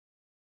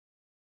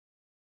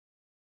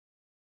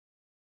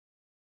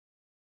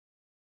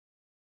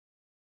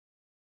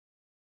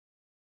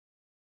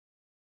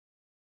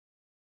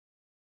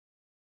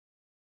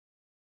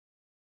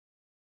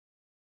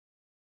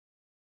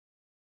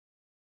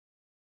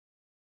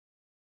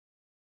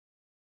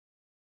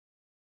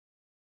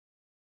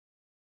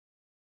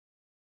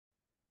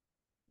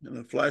I'm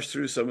going to flash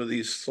through some of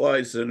these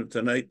slides then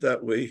tonight.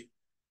 That way,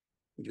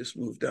 we just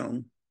move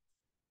down.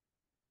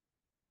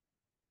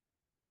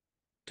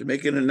 To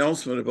make an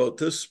announcement about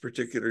this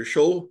particular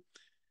show,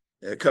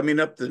 coming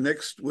up, the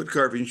next wood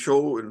carving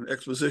show and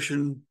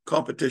exposition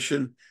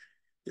competition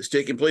is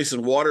taking place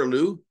in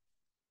Waterloo,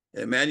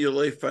 at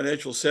Manulife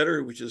Financial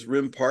Center, which is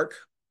Rim Park,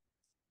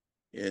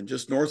 and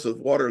just north of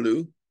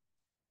Waterloo.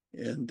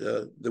 And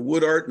the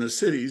wood art in the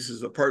cities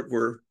is a part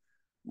where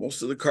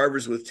most of the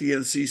carvers with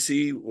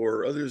TNCC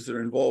or others that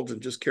are involved in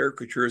just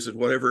caricatures and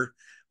whatever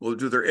will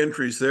do their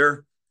entries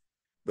there.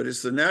 But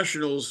it's the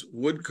Nationals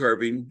wood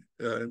carving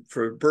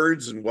for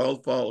birds and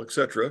wildfowl,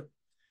 etc.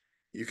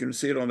 You can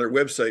see it on their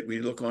website when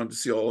you look on to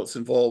see all that's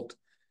involved.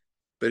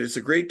 But it's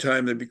a great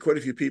time. There'll be quite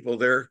a few people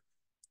there.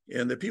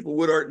 And the people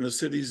wood art in the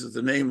cities is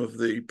the name of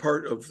the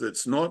part of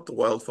that's not the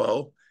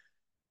wildfowl.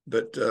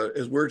 But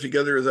as we're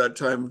together at that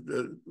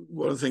time,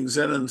 one of the things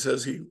Zenon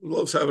says he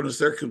loves having us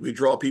there because we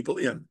draw people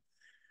in.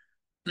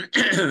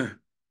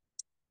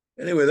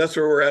 Anyway, that's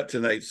where we're at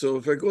tonight. So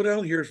if I go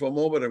down here for a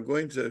moment, I'm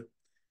going to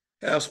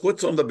ask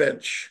what's on the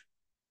bench.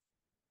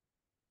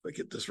 If I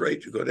get this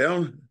right, you go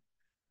down.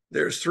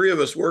 There's three of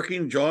us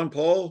working, John,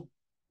 Paul,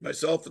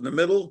 myself in the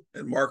middle,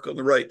 and Mark on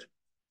the right.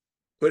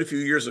 Quite a few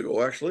years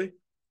ago, actually.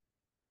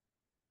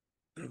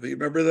 If you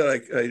remember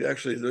that, I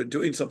actually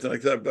doing something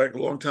like that back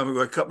a long time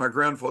ago. I cut my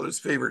grandfather's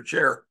favorite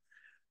chair,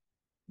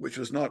 which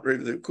was not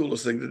really the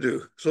coolest thing to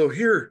do. So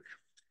here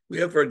we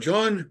have our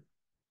John.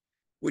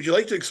 Would you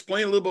like to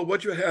explain a little bit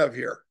what you have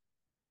here?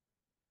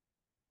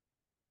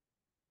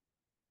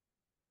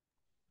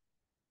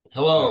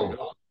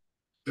 Hello.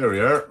 There we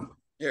are.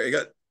 There you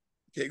got.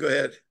 Okay, go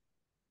ahead.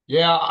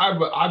 Yeah,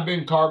 I've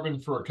been carving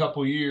for a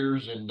couple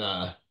years, and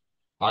I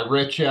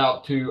reach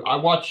out to.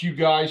 I've watched you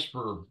guys'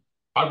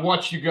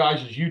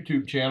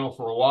 YouTube channel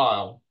for a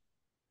while,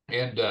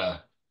 and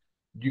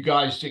you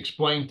guys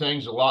explain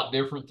things a lot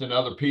different than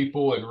other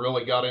people, and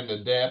really got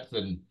into depth.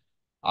 And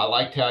I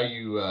liked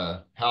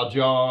how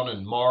John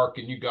and Mark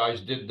and you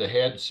guys did the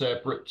heads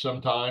separate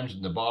sometimes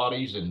and the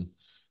bodies. And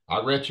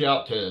I reach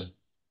out to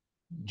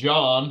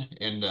John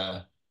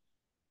and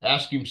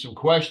ask him some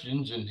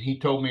questions, and he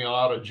told me I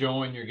ought to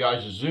join your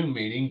guys' Zoom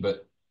meeting.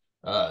 But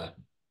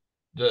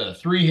the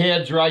three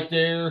heads right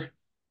there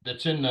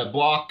that's in the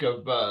block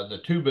of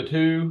the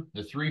 2x2,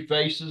 the three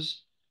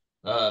faces,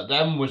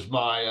 that was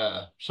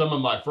my some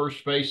of my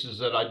first faces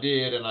that I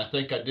did, and I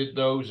think I did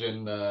those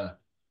in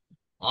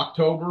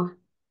October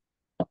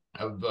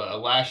of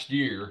last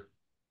year.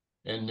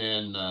 And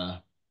then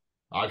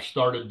I've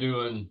started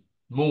doing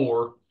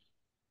more.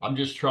 I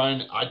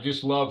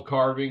just love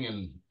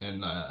carving,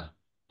 and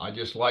I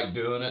just like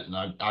doing it. And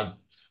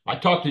I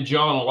talk to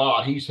John a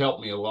lot. He's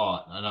helped me a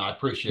lot, and I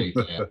appreciate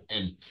that.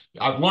 And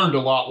I've learned a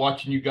lot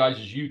watching you guys'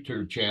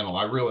 YouTube channel.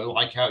 I really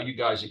like how you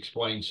guys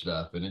explain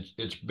stuff, and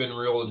it's been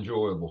real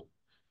enjoyable.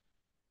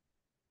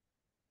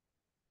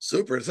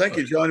 Super. Thank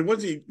you, John. What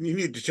do you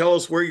need to tell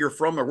us where you're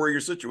from or where you're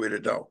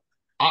situated now?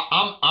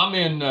 I'm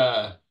in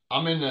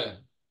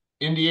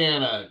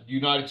Indiana,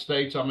 United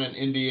States. I'm in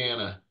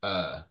Indiana,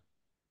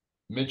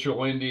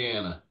 Mitchell,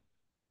 Indiana.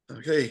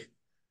 Okay.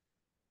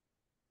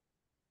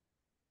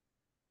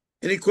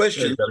 Any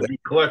questions? Got a big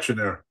collection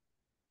there.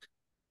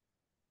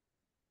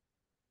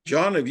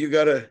 John, have you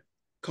got a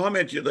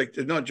comment you'd like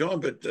to, not John,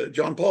 but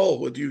John Paul,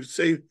 would you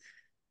say?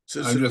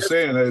 I'm just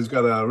saying that he's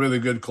got a really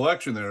good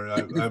collection there.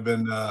 I've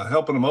been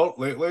helping him out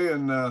lately,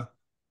 and I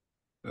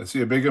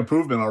see a big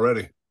improvement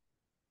already.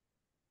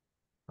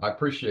 I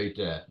appreciate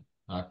that.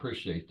 I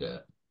appreciate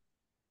that.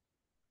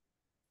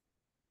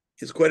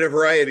 It's quite a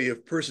variety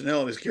of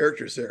personalities,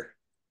 characters there.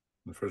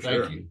 For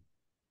sure. Thank you.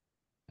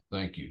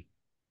 Thank you.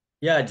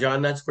 Yeah,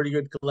 John, that's pretty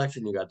good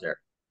collection you got there.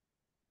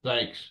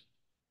 Thanks.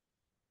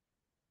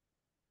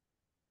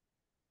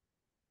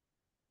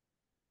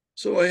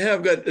 So I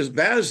have got is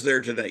Baz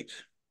there tonight.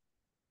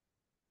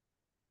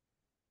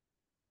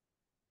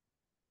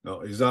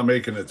 No, he's not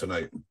making it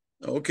tonight.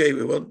 Okay,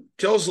 well,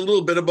 tell us a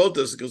little bit about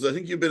this because I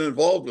think you've been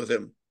involved with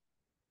him.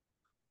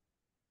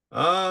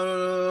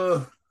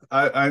 I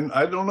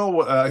don't know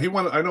what he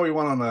went. I know he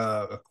went on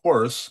a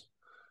course,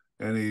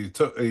 and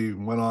he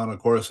went on a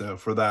course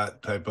for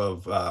that type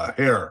of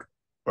hair,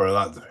 or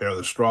not the hair,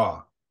 the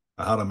straw,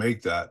 how to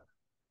make that.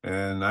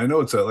 And I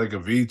know it's like a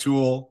V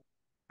tool,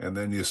 and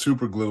then you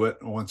super glue it.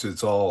 Once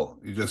it's all,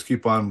 you just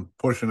keep on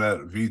pushing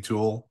that V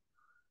tool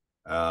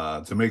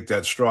to make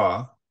that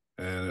straw,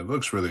 and it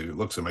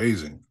looks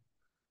amazing.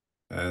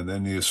 And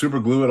then you super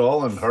glue it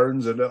all and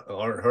hardens it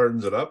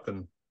up,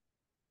 and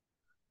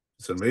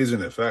it's an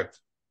amazing effect.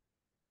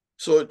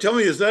 So tell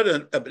me, is that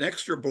an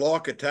extra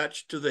block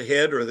attached to the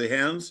head or the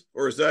hands,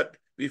 or is that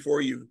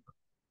before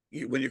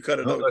when you cut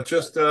it out? That's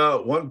just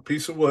one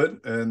piece of wood,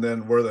 and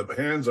then where the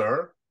hands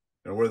are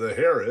and where the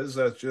hair is,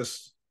 that's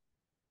just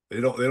they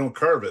don't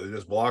carve it. They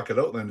just block it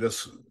out and then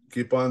just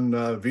keep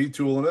on V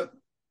tooling it,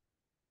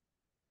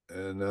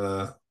 and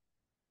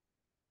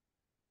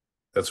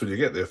that's what you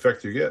get. The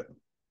effect you get.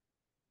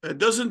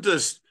 Doesn't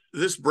this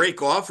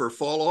break off or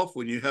fall off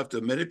when you have to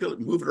manipulate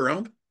and move it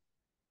around?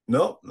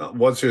 No, no.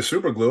 Once you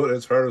super glue it,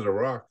 it's hard as a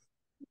rock.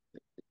 Do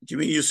you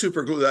mean you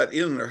super glue that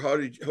in, or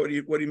what do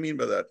you mean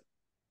by that?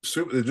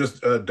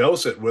 Just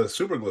douse it with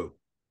super glue.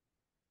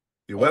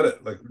 You wet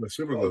it like with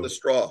super glue The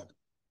straw.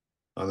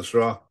 on the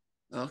straw.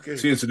 Okay.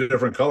 See, it's a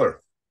different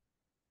color.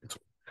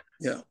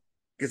 Yeah.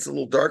 Gets a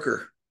little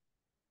darker.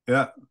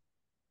 Yeah.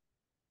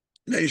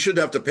 Now you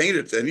shouldn't have to paint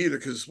it then either,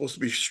 because it's supposed to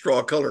be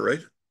straw color,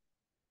 right?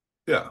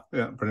 Yeah,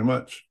 yeah, pretty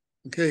much.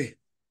 Okay.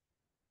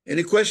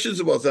 Any questions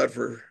about that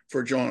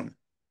for John?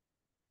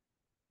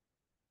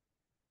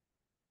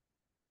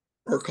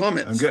 Or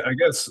comments? I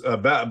guess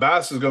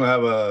Bass is going to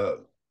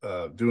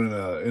have doing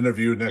an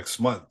interview next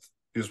month.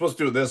 He was supposed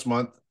to do it this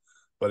month,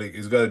 but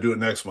he's got to do it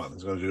next month.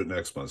 He's going to do it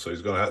next month. So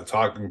he's going to have to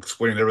talk and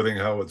explain everything,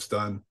 how it's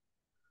done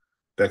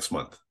next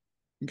month.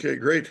 Okay,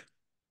 great.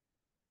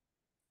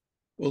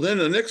 Well, then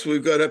the next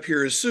we've got up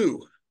here is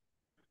Sue.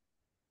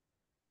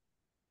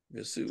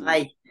 Miss Sue.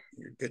 Hi.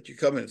 Get you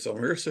coming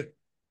somewhere. So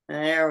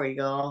There we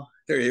go.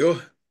 there you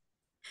go.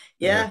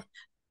 Yeah,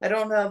 I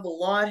don't have a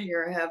lot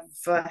here.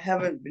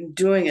 Haven't been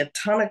doing a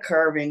ton of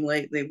carving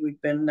lately.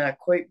 We've been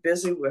quite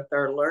busy with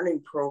our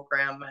learning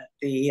program at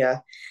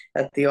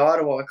the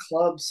Ottawa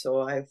Club,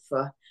 so I've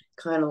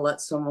kind of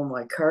let some of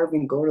my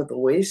carving go to the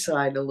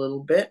wayside a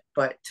little bit.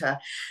 But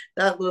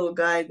that little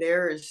guy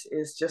there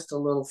is just a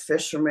little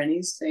fisherman.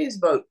 He's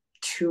about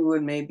 2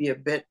 and maybe a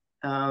bit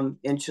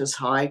inches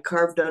high,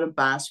 carved out of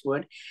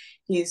basswood.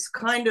 He's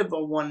kind of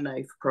a one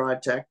knife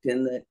project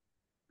in that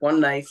one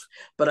knife,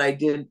 but I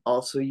did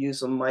also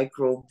use a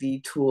micro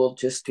V tool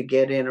just to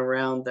get in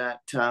around that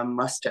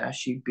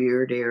mustachy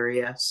beard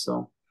area.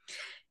 So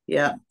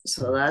yeah,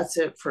 so that's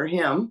it for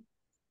him.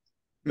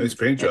 Nice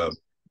paint job.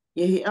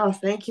 Yeah, oh,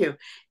 thank you.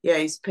 Yeah,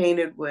 he's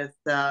painted with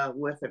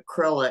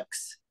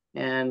acrylics,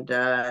 and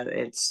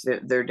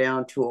they're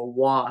down to a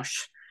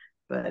wash,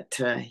 but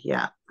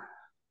yeah.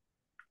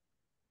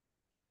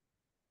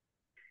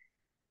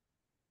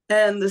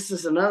 And this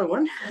is another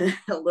one,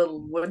 a little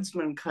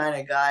woodsman kind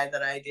of guy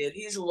that I did.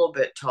 He's a little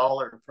bit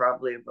taller,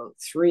 probably about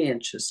 3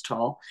 inches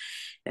tall.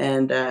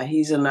 And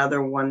he's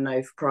another one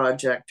knife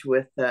project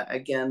with,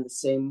 again, the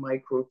same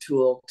micro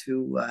tool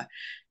to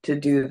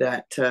do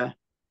that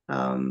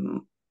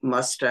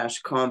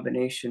mustache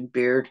combination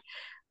beard.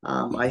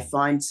 I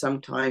find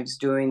sometimes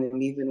doing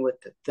them even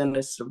with the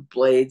thinnest of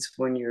blades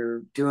when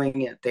you're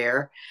doing it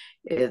there,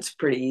 it's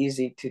pretty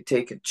easy to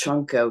take a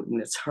chunk out, and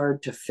it's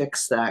hard to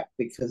fix that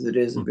because it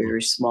is a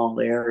very small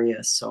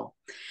area. So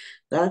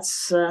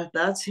that's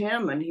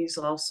him, and he's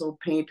also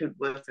painted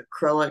with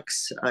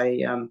acrylics.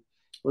 I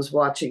was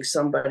watching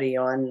somebody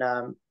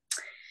on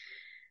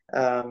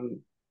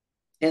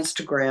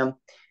Instagram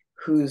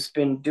who's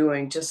been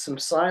doing just some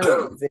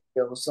silent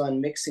videos on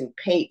mixing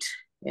paint,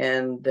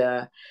 and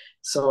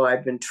so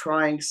I've been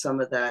trying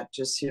some of that,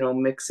 just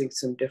mixing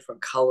some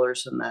different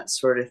colors and that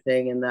sort of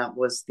thing. And that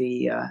was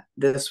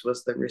this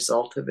was the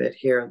result of it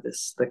here.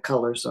 The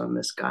colors on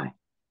this guy.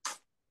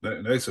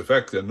 Nice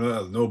effect, and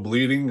no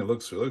bleeding. It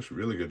looks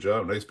really good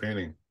job. Nice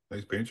painting.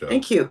 Nice paint job.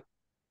 Thank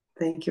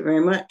you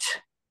very much.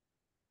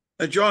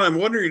 John, I'm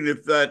wondering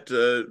if that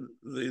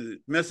the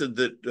method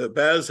that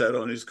Baz had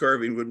on his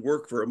carving would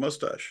work for a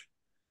mustache.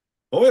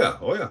 Oh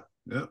yeah.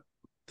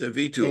 The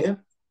V tool.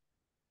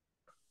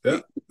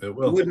 Yeah, it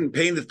will. You wouldn't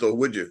paint it though,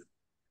 would you?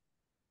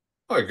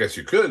 Oh, I guess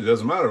you could. It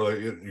doesn't matter.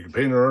 Like you can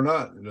paint it or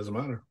not. It doesn't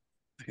matter.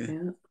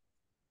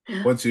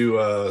 Yeah. Once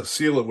you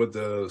seal it with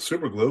the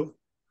super glue,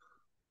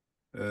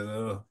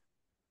 and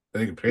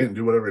then you can paint and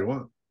do whatever you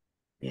want.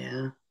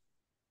 Yeah.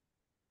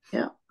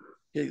 Okay,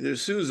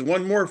 there's Susan.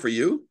 One more for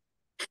you.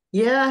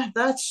 Yeah,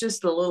 that's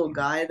just a little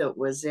guy that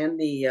was in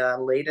the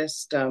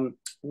latest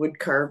Wood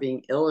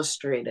Carving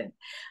Illustrated.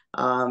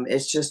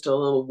 It's just a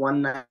little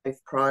one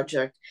knife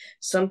project.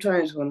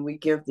 Sometimes when we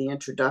give the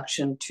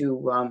introduction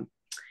to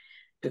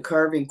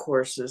carving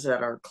courses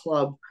at our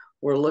club,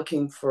 we're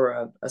looking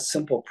for a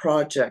simple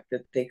project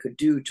that they could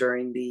do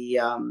during the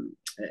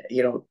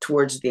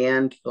towards the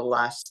end, the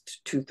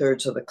last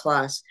 2/3 of the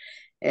class,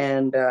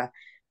 and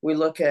we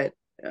look at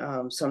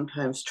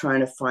sometimes trying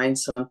to find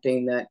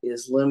something that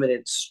is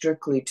limited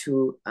strictly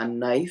to a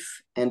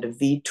knife and a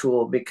V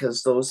tool,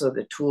 because those are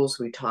the tools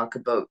we talk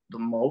about the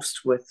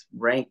most with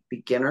ranked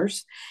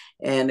beginners.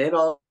 And it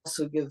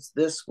also gives,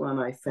 this one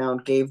I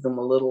found gave them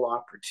a little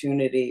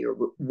opportunity, or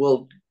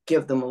will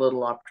give them a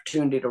little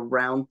opportunity to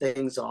round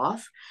things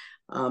off.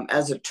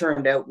 As it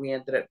turned out, we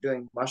ended up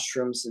doing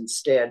mushrooms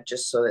instead,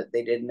 just so that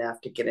they didn't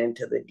have to get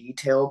into the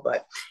detail.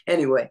 But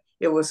anyway,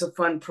 it was a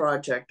fun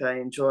project. I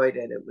enjoyed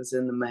it. It was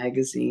in the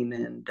magazine,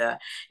 and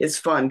it's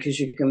fun because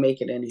you can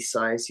make it any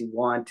size you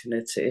want, and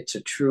it's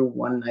a true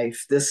one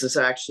knife. This is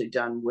actually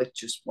done with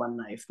just one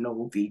knife,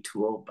 no V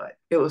tool, but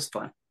it was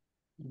fun.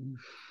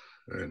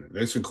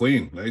 Nice and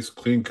clean. Nice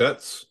clean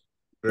cuts.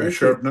 Very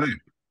sharp knife.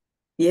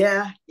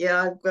 Yeah,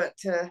 I've got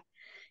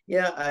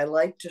I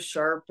like to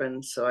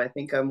sharpen, so I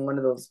think I'm one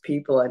of those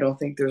people. I don't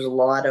think there's a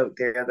lot out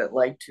there that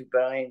like to,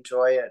 but I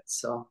enjoy it.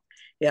 So,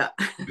 yeah.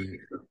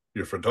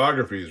 Your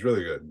photography is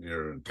really good.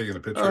 You're taking a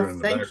picture in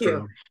the background.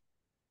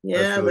 You.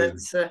 Yeah,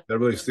 that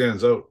really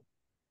stands out.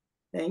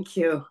 Thank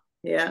you.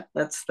 Yeah,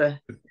 that's the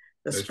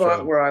Nice spot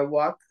job. where I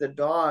walk the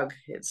dog.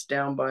 It's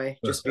down by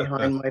just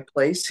behind my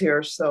place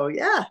here. So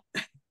yeah,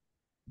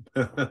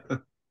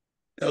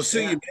 Now,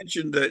 Sue, yeah, you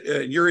mentioned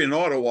that you're in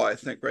Ottawa, I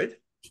think, right?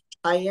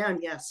 I am.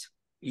 Yes.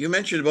 You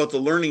mentioned about the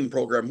learning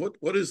program.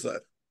 What is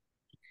that?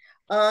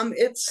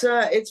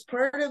 It's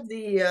part of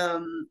the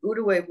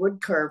Outaouais Wood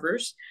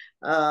Carvers.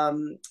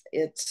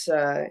 It's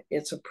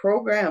a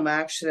program.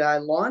 Actually, I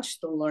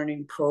launched the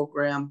learning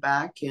program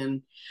back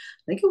in,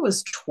 I think it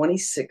was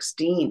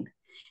 2016,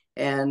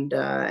 and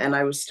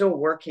I was still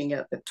working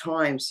at the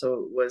time, so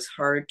it was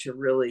hard to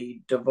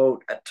really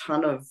devote a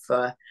ton of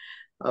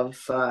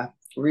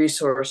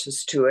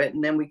resources to it.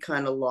 And then we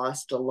kind of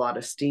lost a lot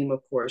of steam,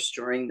 of course,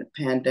 during the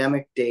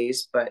pandemic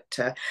days. But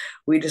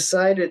we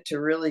decided to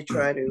really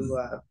try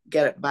to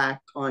get it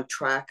back on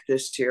track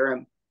this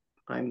year.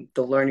 I'm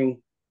the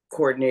learning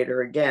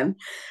coordinator again,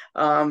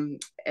 and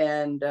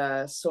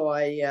so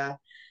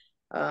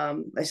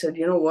I said,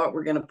 you know what,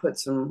 we're going to put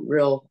some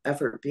real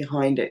effort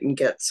behind it and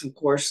get some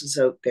courses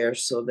out there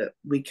so that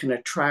we can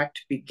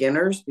attract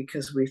beginners,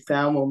 because we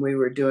found when we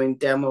were doing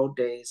demo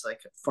days,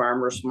 like at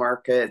farmers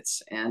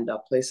markets and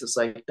places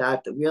like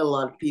that, that we had a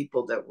lot of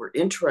people that were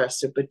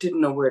interested but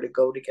didn't know where to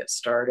go to get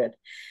started.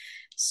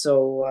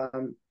 So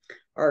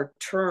our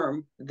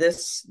term,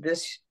 this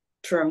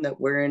term that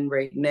we're in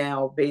right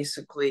now,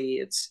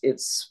 basically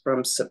it's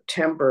from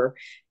September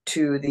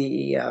to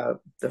the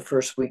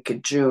first week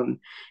of June.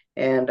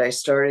 And I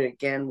started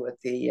again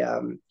with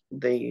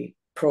the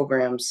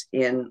programs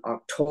in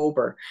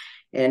October.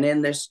 And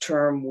in this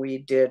term, we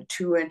did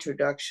 2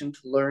 introduction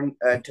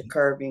to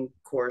carving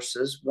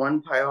courses,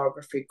 1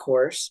 pyrography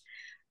course,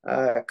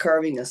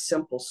 carving a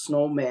simple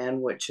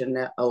snowman, which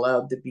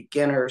allowed the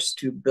beginners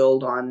to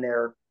build on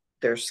their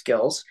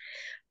skills.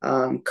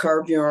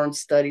 Carve your own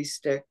study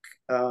stick,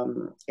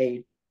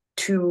 a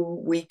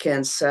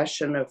 2-weekend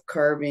session of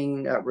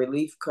carving,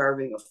 relief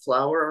carving a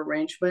flower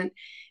arrangement,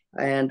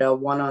 and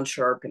 1 on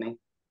sharpening.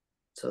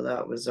 So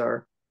that was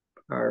our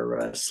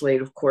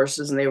slate of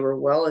courses, and they were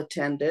well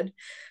attended.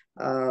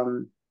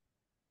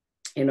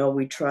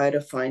 We try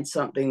to find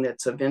something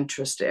that's of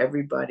interest to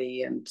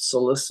everybody and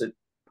solicit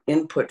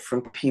input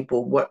from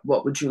people. What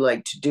would you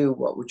like to do?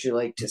 What would you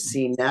like to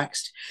see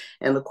next?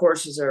 And the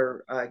courses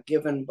are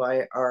given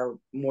by our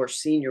more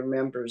senior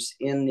members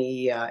in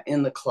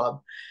the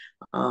club,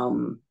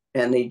 and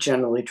they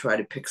generally try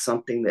to pick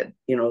something that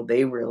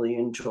they really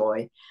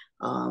enjoy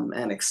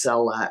and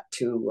excel at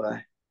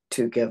to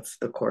give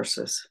the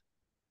courses.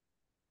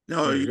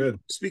 Now, Very you good.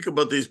 speak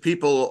about these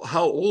people.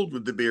 How old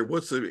would they be, or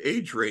what's the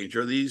age range?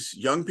 Are these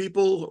young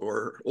people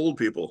or old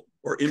people,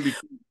 or in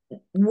between?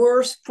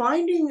 We're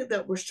finding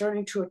that we're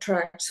starting to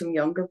attract some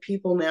younger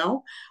people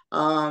now.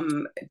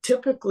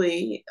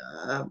 Typically,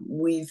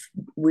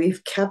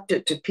 we've kept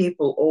it to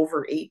people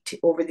over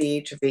the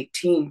age of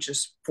 18,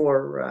 just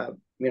for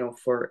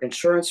for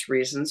insurance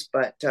reasons.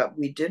 But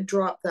we did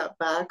drop that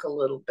back a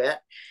little bit,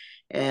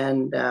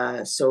 and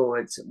so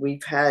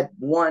we've had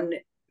 1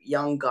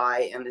 young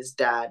guy and his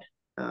dad.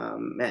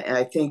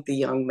 I think the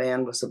young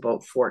man was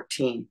about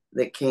 14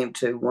 that came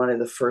to one of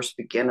the first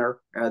beginner,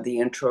 the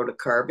intro to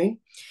carving.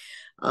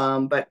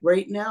 But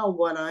right now,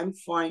 what I'm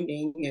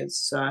finding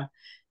is,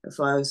 if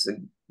I was a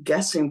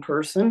guessing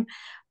person,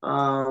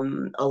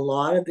 a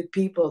lot of the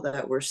people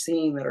that we're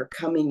seeing that are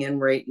coming in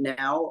right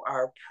now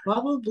are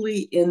probably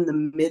in the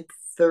mid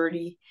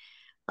 30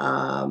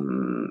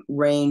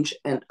 range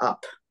and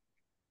up.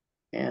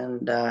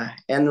 And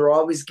they're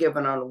always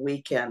given on a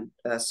weekend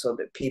so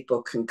that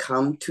people can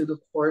come to the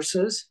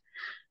courses.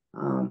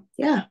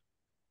 Yeah.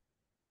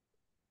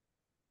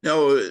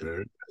 Now,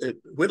 at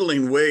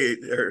Whittling Way,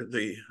 or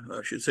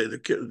I should say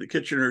the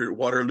Kitchener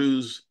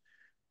Waterloo's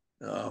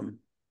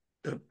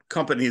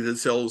company that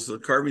sells the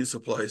carving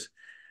supplies.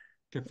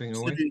 Chipping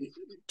away.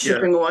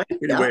 Chipping away.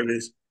 Yeah.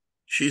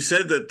 She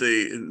said that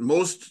the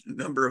most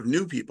number of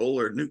new people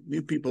or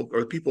new people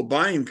or people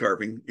buying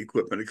carving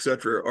equipment,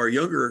 etc., are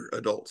younger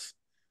adults.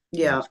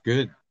 Yeah. That's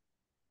good.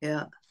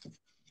 Yeah.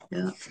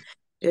 Yeah.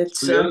 It's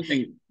so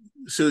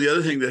the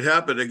other thing that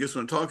happened, I guess,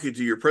 when talking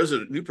to your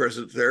new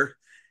president there,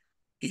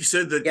 he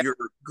said that your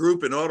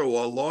group in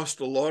Ottawa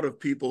lost a lot of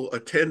people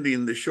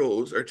attending the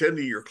shows, or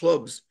attending your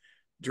clubs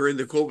during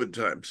the COVID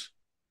times.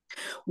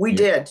 We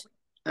did.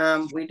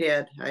 We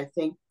did. I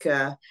think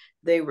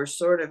they were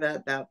sort of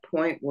at that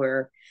point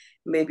where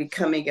maybe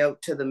coming out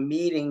to the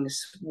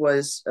meetings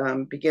was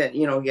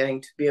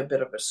getting to be a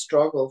bit of a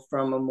struggle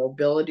from a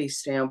mobility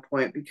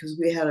standpoint, because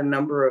we had a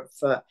number of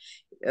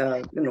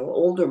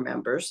older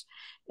members,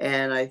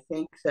 and I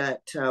think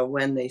that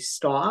when they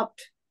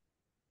stopped,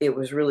 it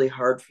was really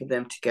hard for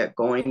them to get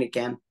going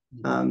again,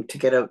 to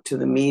get out to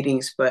the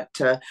meetings. But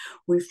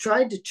we've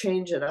tried to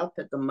change it up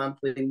at the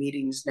monthly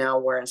meetings now,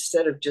 where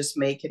instead of just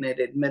making it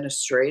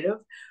administrative,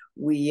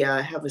 we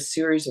have a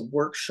series of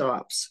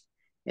workshops.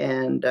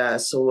 And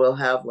so we'll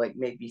have like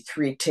maybe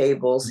 3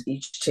 tables,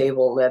 each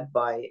table led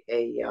by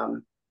a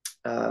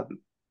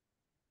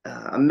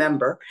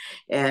member,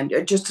 and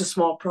just a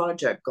small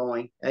project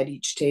going at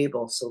each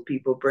table. So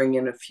people bring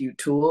in a few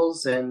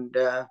tools, and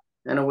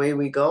and away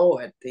we go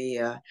at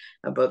the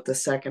about the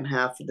second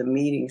half of the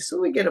meeting. So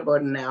we get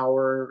about an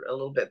hour, a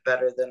little bit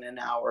better than an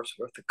hour's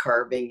worth of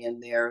carving in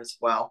there as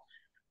well.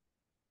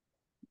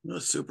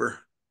 That's super.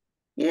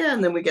 Yeah,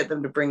 and then we get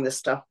them to bring the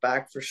stuff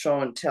back for show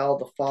and tell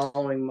the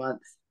following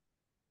month.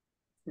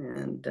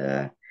 And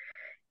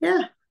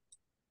yeah.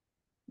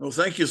 Well,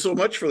 thank you so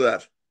much for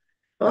that.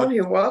 Oh,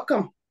 you're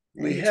welcome.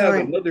 We Anytime.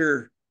 have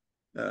another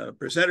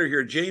presenter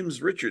here,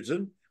 James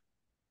Richardson.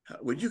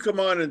 Would you come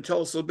on and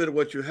tell us a little bit of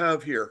what you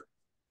have here?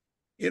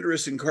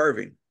 Interest in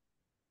carving.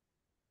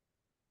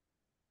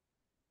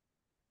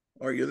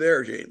 Are you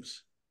there,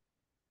 James?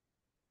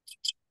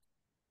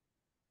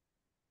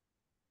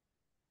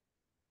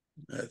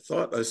 I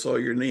thought I saw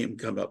your name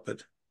come up,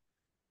 but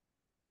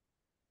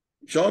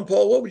Jean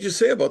Paul, what would you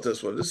say about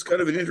this one? This is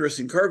kind of an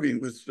interesting carving,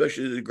 with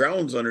especially the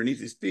grounds underneath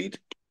his feet.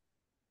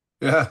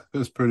 Yeah,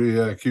 it's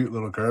pretty cute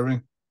little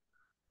carving.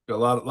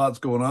 Got lots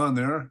going on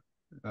there.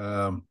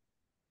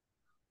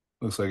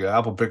 Looks like an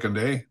apple picking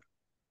day.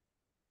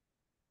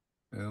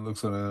 And it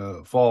looks in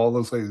a fall.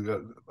 Looks like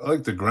I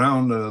like the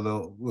ground.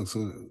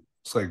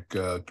 It's like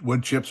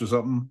wood chips or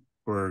something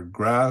or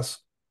grass.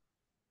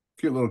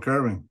 Cute little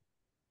carving.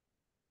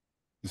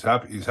 He's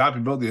happy. He's happy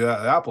about the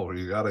apple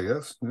you got, I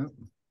guess. Yeah.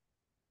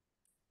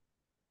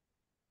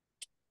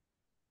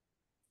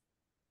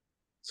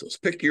 So it's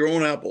pick your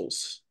own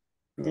apples.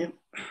 Yep.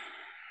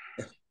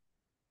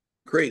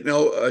 Great.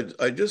 Now,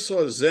 I just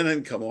saw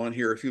Zenon come on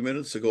here a few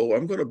minutes ago.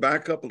 I'm going to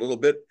back up a little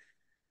bit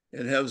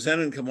and have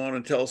Zenon come on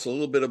and tell us a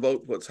little bit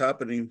about what's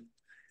happening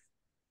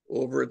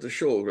over at the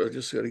show. I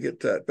just got to get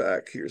that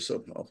back here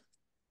somehow.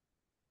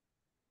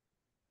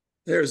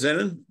 There,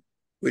 Zenon.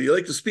 Would you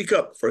like to speak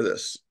up for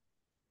this?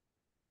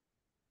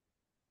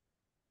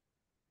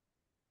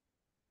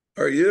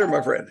 Are you there,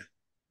 my friend?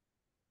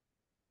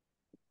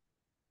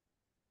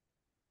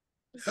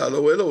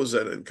 Hello,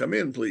 Zenon. Come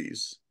in,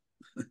 please.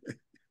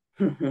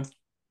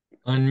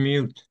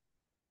 Unmute.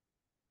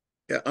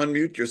 Yeah,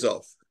 unmute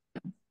yourself.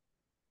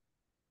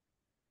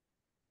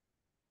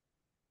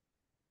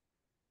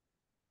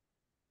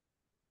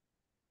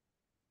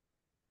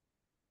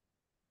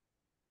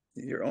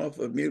 You're off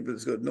of mute, but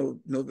it's got no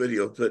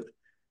video. But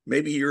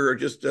maybe you're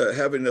just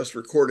having us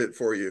record it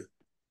for you.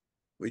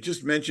 We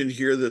just mentioned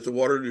here that the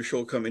Waterloo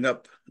Show coming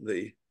up,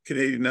 the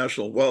Canadian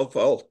National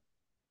Wildfowl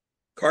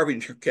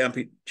Carving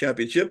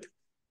Championship,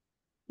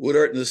 Wood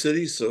Art in the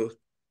City. So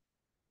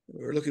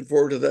we're looking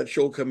forward to that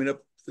show coming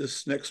up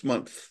this next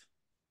month.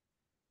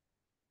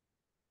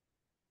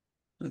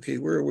 Okay,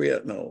 where are we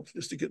at now?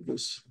 Just to get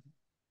this.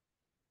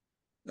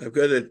 I've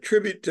got a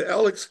tribute to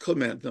Alex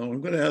Clement. Now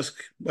I'm going to ask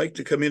Mike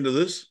to come into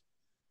this.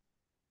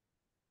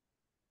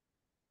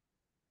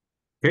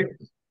 Okay.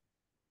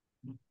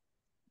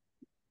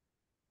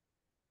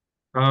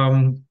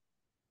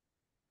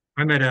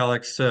 I met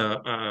Alex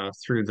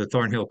through the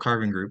Thornhill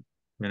Carving Group,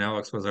 and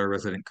Alex was our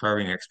resident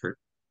carving expert.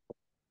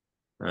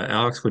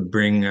 Alex would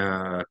bring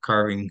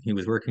carving he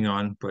was working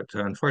on, but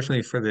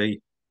unfortunately for the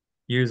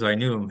years I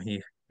knew him,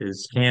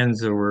 his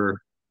hands were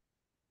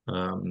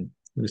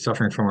he was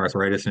suffering from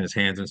arthritis in his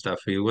hands and stuff.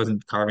 He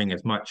wasn't carving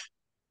as much,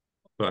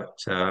 but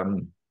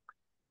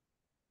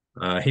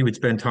he would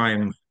spend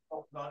time.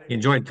 He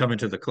enjoyed coming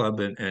to the club,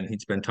 and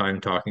he'd spend time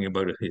talking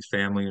about his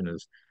family and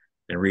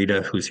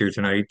Rita, who's here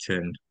tonight,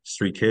 and his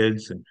three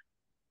kids, and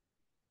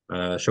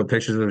show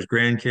pictures of his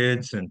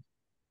grandkids. And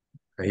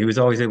he was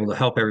always able to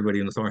help everybody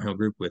in the Thornhill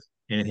group with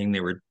anything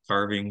they were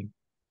carving.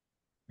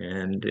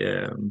 And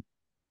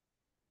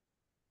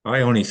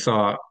I only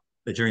saw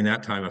during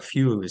that time a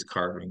few of his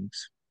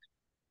carvings,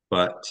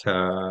 but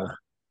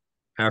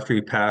after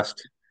he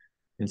passed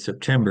in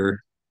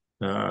September,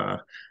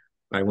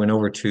 I went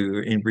over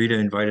and Rita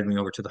invited me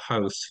over to the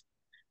house.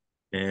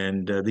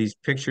 And these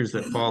pictures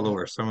that follow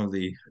are some of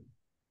the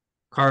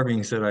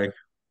carvings that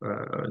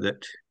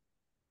that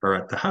are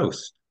at the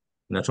house.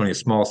 And that's only a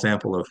small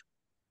sample of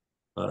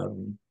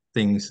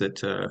things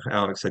that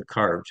Alex had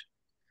carved.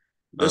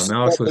 This is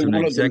Alex was probably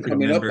an one of them executive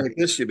coming up member. like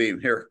this, you mean,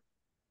 here.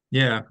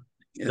 Yeah.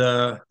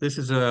 Yeah. This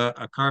is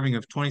a carving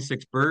of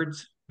 26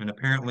 birds, and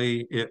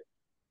apparently it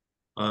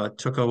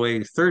took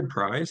away third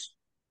prize.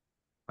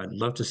 I'd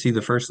love to see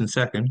the first and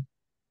second.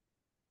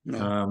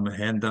 No.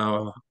 And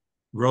the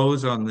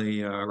rose on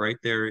the right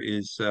there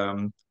is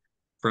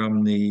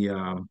from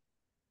the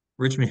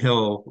Richmond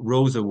Hill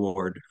Rose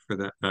Award for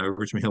the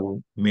Richmond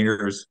Hill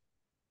Mayor's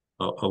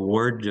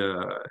Award,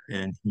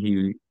 and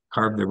he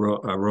carved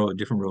a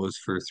different rose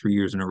for 3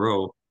 years in a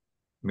row.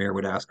 Mayor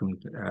would ask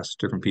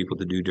different people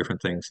to do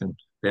different things, and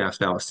they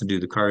asked Alex to do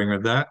the carving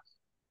of that.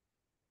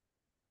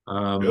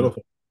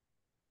 Beautiful.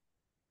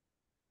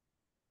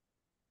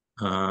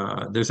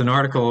 There's an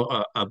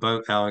article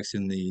about Alex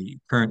in the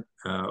current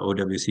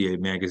OWCA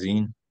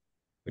magazine,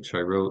 which I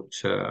wrote.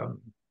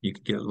 You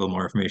could get a little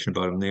more information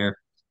about him there.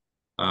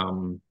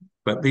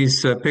 But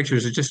these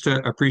pictures are just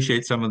to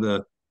appreciate some of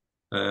the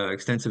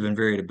extensive and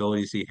varied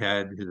abilities he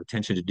had, his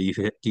attention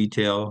to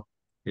detail,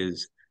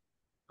 his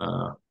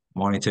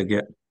wanting to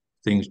get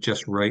things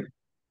just right,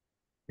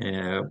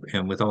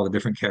 and with all the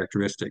different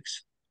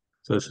characteristics.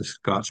 So this is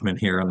Scotsman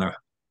here on the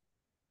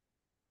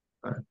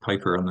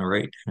Piper on the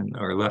right and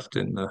or left,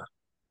 and the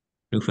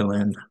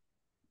Newfoundland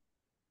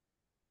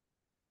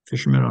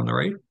fisherman on the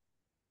right.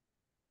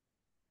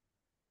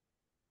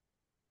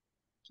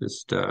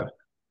 Just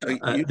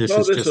You this saw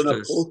is this on just up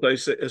a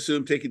close, I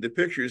assume, taking the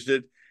pictures.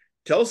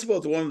 Tell us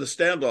about the one in the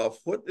standoff.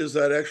 What is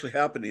that actually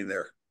happening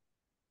there?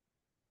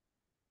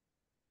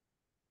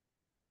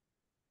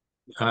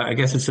 I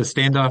guess it's a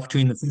standoff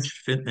between the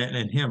fish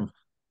and him,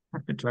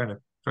 trying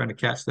to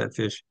catch that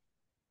fish.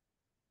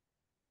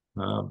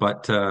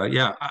 But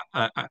yeah,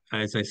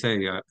 as I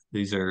say,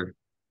 these are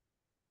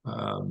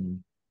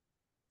um,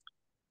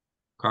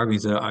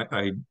 carvings that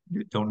I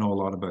don't know a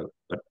lot about,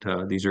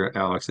 but these are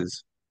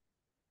Alex's.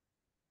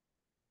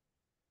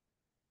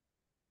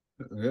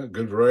 Yeah,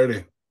 good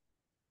variety.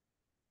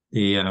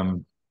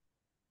 The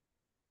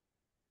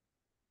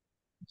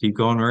keep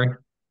going, Murray.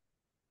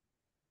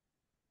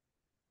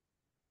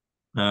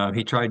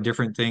 He tried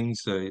different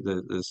things.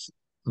 This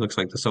looks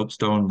like the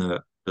soapstone,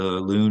 the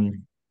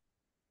loon,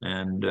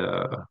 and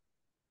the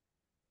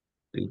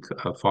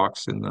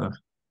fox in the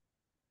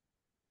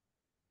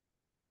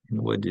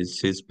wood.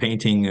 His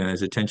painting,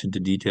 his attention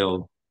to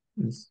detail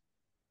is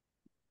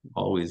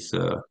always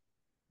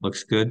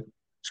looks good.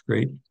 It's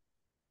great.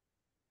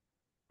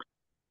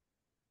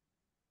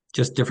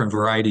 Just different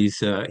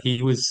varieties.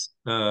 He was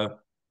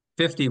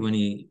 50 when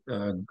he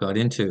got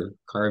into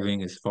carving.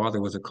 His father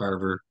was a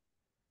carver,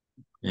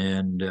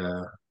 and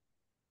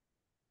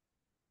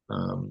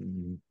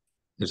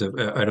there's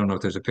a I don't know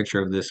if there's a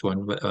picture of this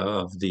one, but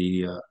of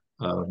the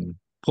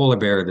polar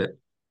bear that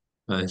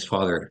his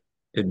father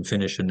didn't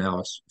finish, and now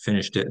it's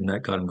finished it, and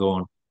that got him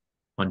going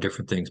on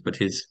different things. But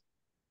he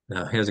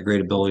has a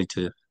great ability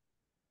to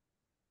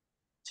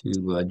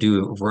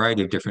do a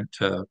variety of different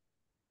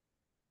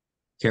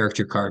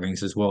character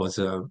carvings as well as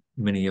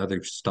many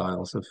other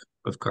styles of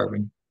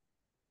carving.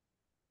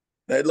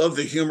 I love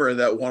the humor in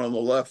that one on the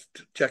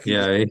left, checking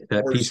Yeah,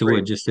 that more piece of straight.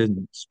 wood just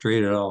isn't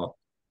straight at all.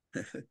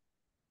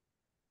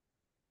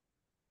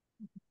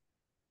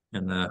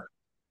 And the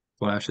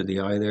flash of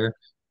the eye there.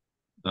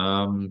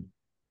 Um,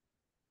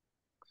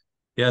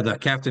 yeah, the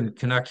Captain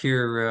Canuck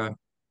here,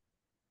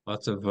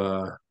 lots of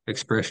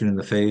expression in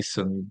the face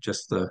and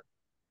just the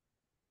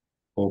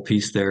whole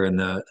piece there.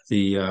 And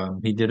he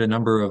did a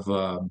number of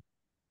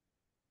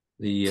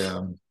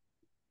the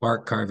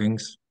bark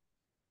carvings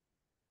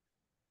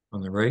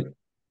on the right.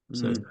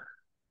 So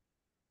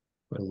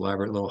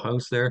elaborate little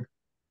house there.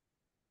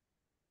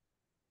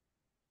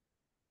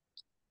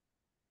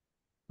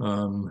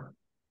 Um,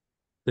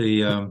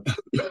 the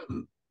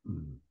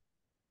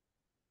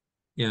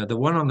yeah, the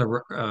one on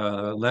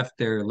the left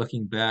there,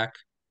 looking back.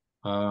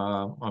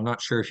 I'm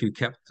not sure if you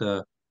kept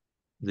the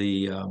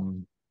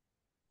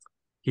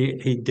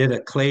he did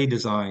a clay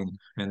design,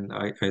 and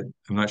I'm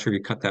not sure if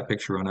you cut that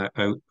picture on out,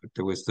 but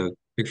there was the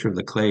picture of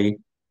the clay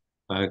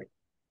uh,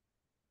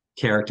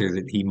 character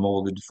that he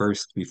molded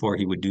first before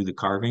he would do the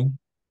carving.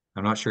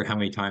 I'm not sure how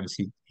many times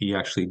he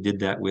actually did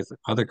that with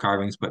other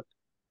carvings, but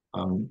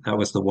that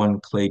was the one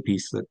clay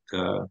piece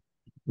that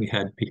we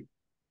had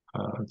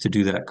to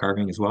do that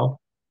carving as well.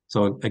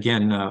 So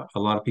again, a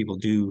lot of people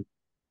do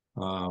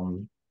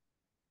um,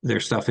 their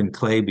stuff in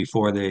clay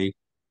before they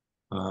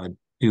uh,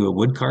 do a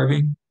wood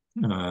carving.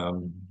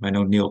 I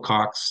know Neil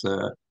Cox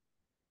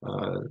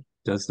uh,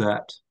 does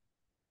that.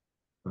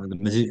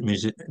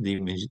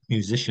 The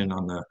musician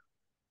on the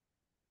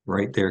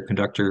right there,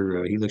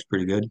 conductor, he looks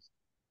pretty good.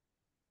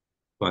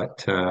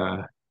 But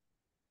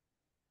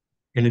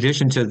in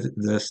addition to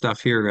the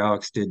stuff here,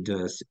 Alex did did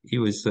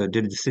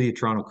the City of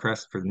Toronto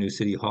crest for the new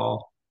City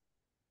Hall.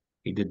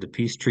 He did the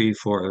peace tree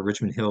for the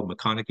Richmond Hill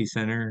McConaughey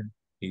Center.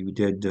 He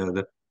did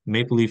the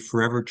Maple Leaf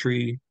Forever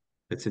tree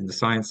that's in the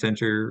Science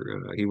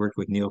Center. He worked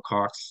with Neil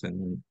Cox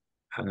and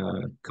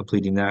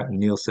completing that. And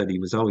Neil said he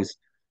was always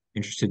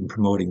interested in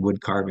promoting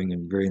wood carving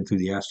and very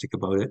enthusiastic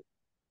about it.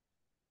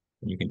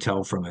 And you can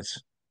tell from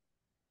his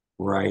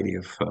variety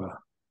of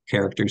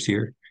characters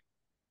here.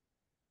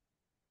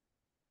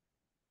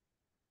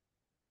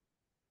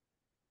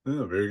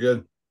 Yeah, very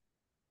good.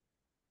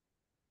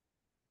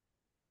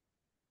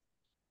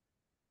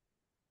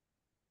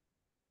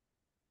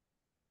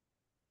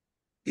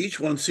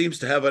 Each one seems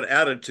to have an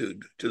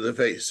attitude to the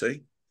face, eh?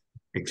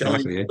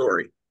 Telling Exactly. the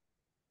story.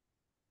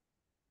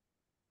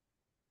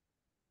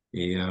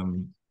 The,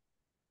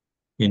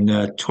 in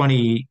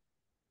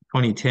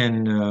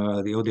 2010,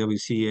 the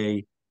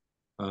OWCA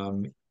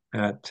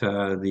at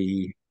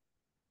the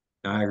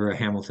Niagara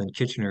Hamilton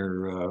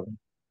Kitchener,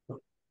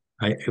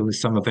 it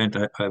was some event.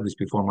 It was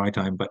before my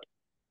time, but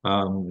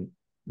um,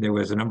 there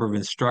was a number of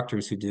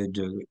instructors who did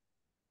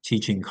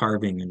teaching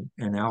carving,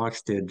 and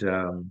Alex did.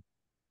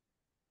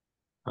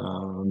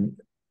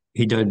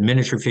 He did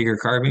miniature figure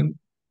carving.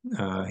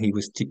 He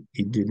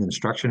did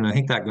instruction. I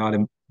think that got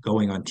him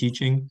going on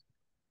teaching,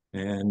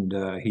 and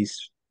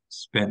he's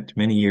spent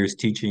many years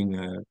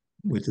teaching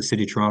with the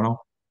City of Toronto.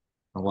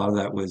 A lot of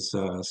that was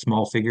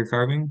small figure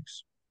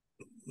carvings.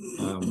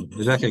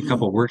 There's actually a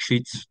couple of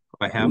worksheets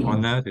I have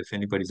on that if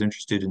anybody's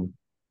interested in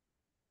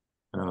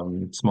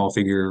small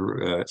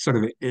figure, sort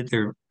of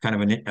they're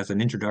kind of as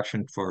an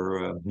introduction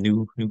for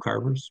new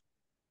carvers.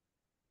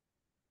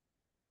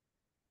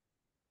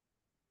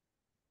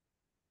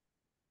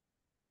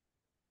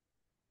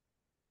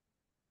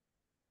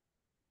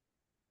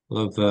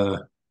 Love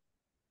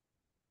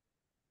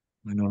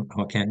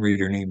I can't read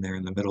her name there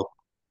in the middle.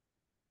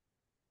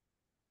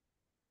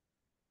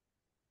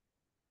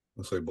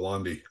 Looks like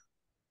Blondie.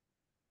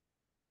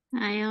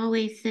 I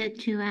always said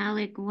to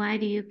Alec, why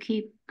do you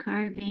keep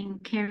carving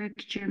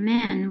caricature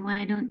men?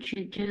 Why don't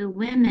you do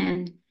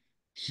women?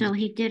 So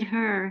he did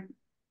her.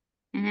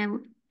 And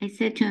I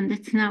said to him,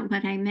 that's not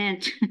what I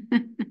meant.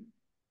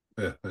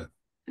 Yeah.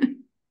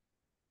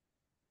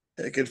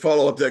 I could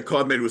follow up that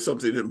comment with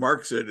something that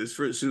Mark said. As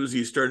soon as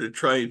he started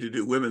trying to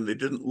do women, they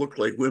didn't look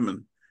like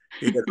women.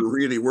 He had to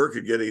really work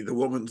at getting the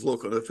woman's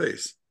look on the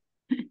face.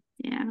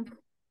 Yeah.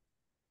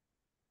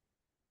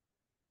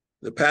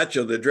 The patch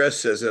on the dress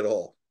says it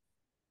all.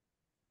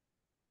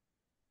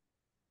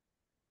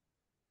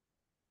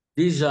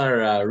 These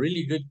are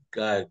really good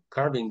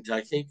carvings.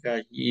 I think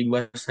he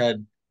must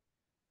had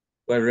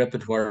quite a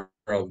repertoire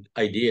of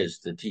ideas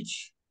to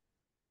teach.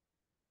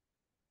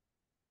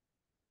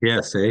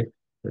 Yes, eh?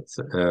 It's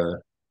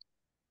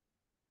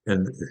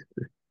and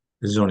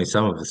this is only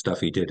some of the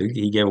stuff he did.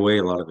 He gave away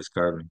a lot of his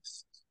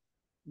carvings.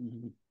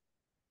 Mm-hmm.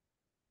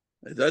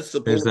 That's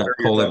the There's polar that bear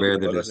you're polar talking bear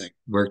that about, I is think.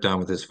 worked on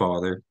with his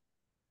father,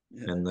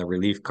 Yeah. and the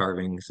relief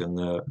carvings and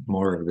the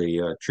more of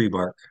the tree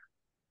bark.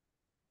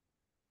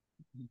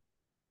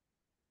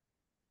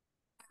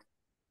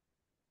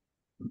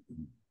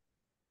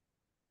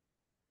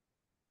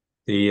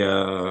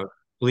 The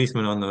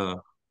policeman on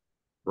the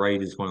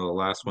right is one of the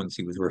last ones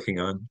he was working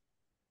on.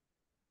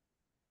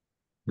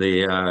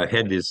 The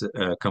head is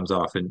comes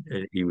off, and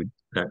he would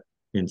that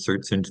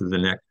inserts into the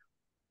neck.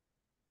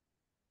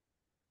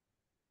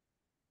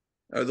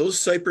 Are those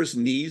cypress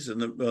knees on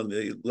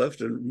the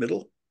left and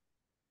middle?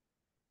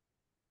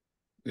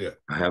 Yeah.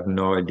 I have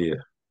no idea.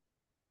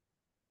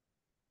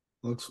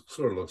 Looks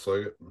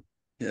like it.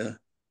 Yeah.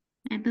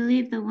 I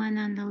believe the one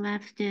on the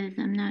left is.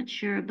 I'm not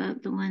sure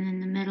about the one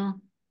in the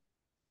middle.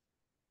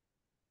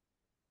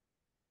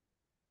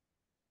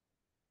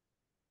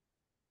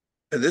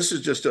 And this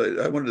is just,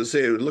 I wanted to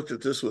say, I looked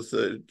at this with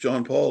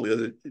John Paul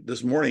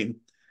this morning,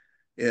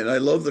 and I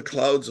love the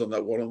clouds on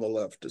that one on the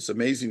left. It's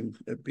amazing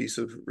piece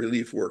of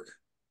relief work.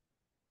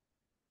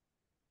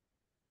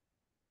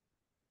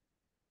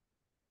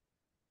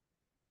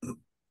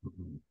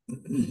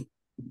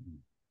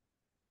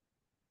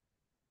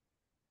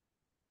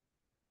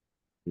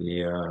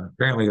 Yeah,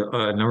 apparently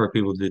a number of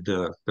people did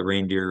the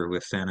reindeer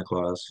with Santa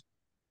Claus,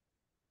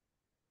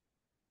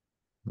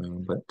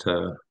 but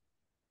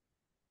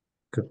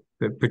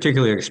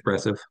particularly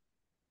expressive.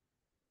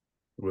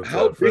 With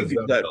How Fred big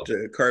is Zebedee.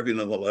 that carving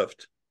on the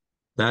left?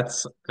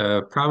 That's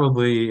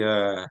probably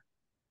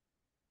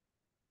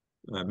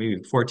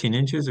maybe 14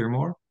 inches or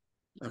more.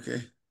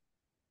 Okay.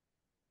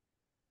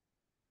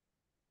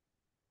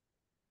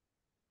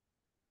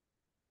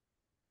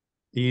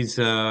 These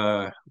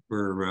were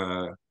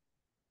a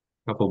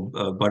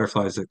couple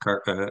butterflies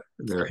that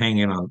they're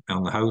hanging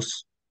on the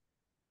house.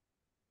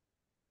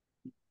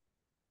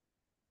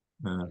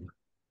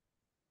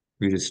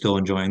 Rita's still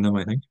enjoying them,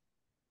 I think.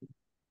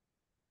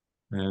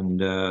 And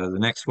the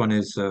next one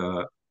is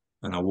an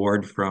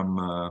award from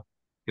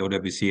the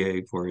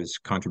OWCA for his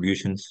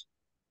contributions.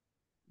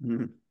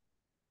 Mm-hmm.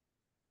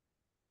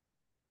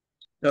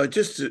 Now,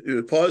 just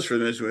to pause for a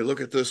minute as we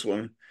look at this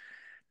one,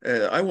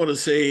 I want to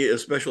say a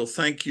special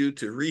thank you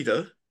to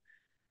Rita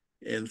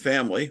and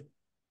family.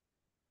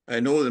 I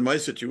know in my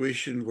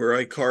situation where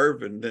I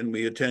carve and then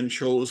we attend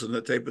shows and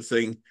that type of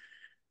thing,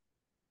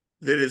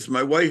 that it's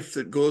my wife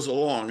that goes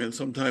along and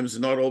sometimes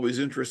not always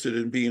interested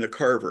in being a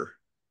carver,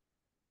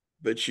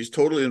 but she's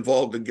totally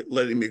involved in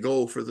letting me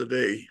go for the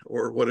day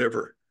or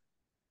whatever.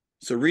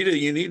 So Rita,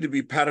 you need to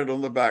be patted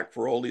on the back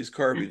for all these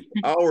carvings,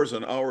 hours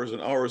and hours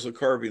and hours of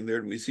carving there,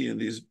 and we see in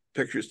these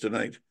pictures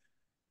tonight.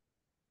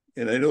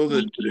 And I know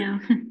that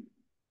Thank you.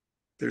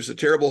 there's a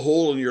terrible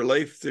hole in your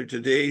life there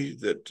today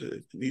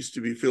that needs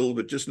to be filled,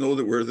 but just know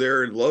that we're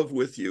there in love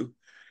with you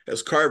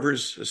as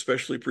carvers,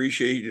 especially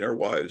appreciating our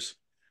wives.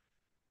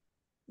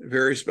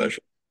 Very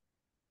special.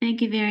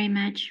 Thank you very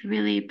much.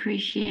 Really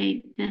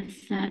appreciate this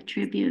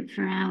tribute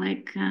for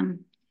Alec.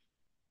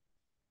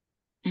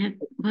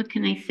 What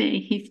can I say?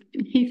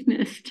 He's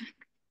missed.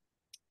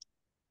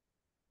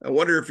 I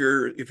wonder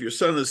if your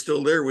son is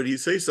still there. Would he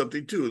say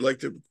something too? Would like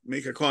to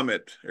make a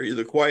comment? Are you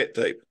the quiet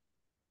type?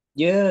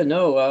 Yeah,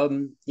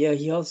 no, yeah,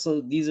 he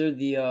also these are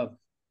the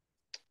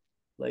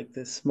like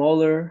the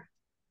smaller.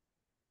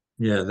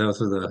 Yeah,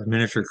 those are the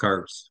miniature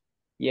carves.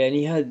 Yeah, and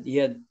he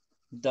had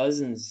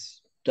dozens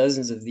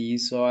of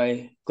these, so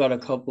I got a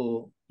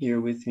couple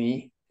here with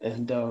me.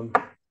 And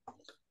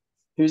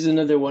here's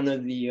another one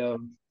of the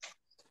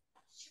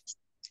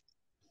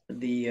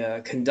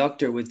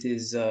conductor with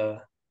his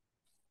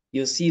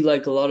you'll see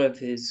like a lot of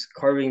his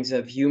carvings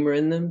have humor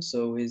in them,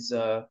 so he's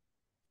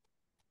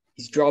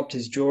dropped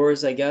his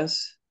drawers, I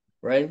guess,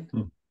 right?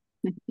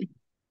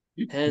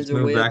 hands Just are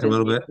move way back up a in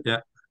little the bit.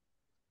 Yeah.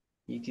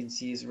 You can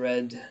see his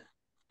red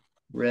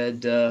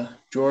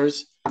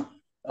drawers.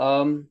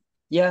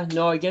 Yeah,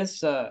 no, I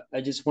guess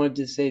I just wanted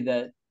to say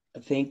that I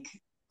think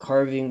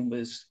carving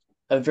was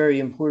a very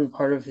important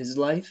part of his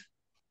life.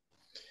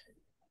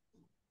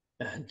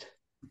 And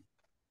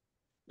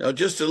Now,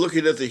 just to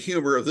looking at the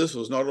humor of this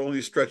was not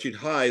only stretching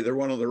high, the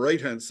one on the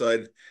right-hand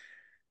side,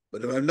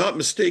 but if I'm not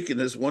mistaken,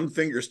 there's one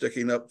finger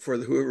sticking up for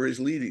whoever is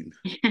leading.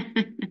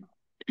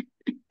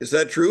 Is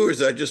that true, or is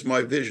that just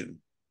my vision?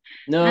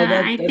 no,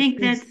 I think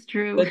that's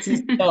true. That's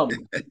his thumb.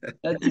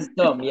 That's his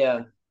thumb,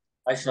 yeah.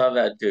 I saw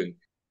that too.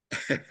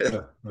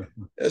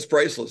 That's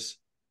priceless.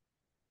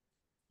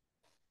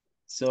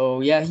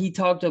 So yeah, he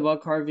talked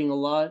about carving a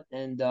lot,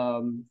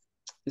 and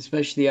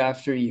especially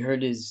after he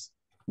hurt his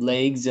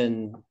legs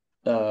and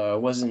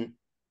wasn't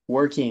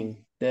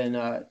working, then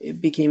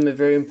it became a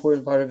very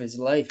important part of his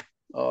life.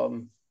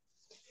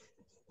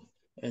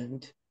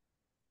 And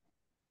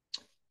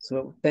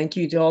so thank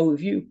you to all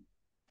of you.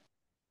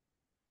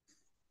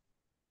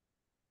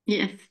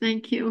 Yes,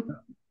 thank you.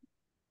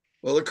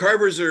 Well, the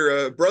Carvers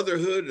are a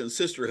brotherhood and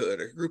sisterhood,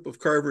 a group of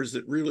carvers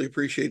that really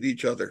appreciate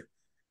each other.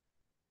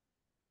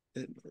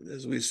 And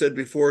as we said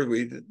before,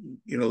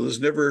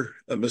 there's never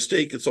a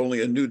mistake. It's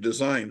only a new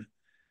design.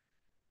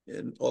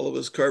 And all of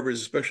us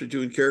carvers, especially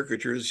doing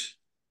caricatures,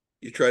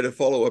 you try to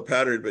follow a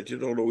pattern, but you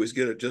don't always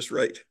get it just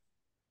right.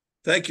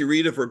 Thank you,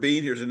 Rita, for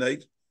being here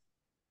tonight.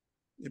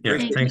 Yeah.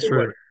 Thank Thanks you.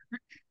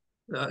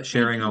 for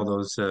sharing Thank all you.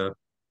 those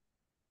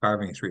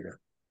carvings, Rita.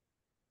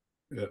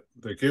 Yeah,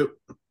 thank you.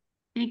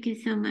 Thank you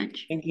so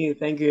much. Thank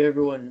you,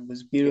 everyone. It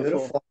was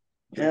beautiful.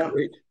 Yeah.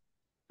 Great.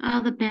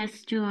 All the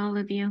best to all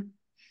of you.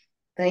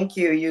 Thank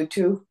you, you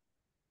too.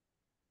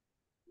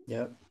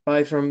 Yeah.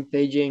 Bye from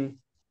Beijing.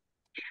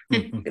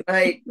 Good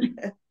night.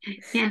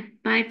 Yeah,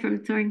 bye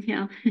from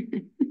Thornhill.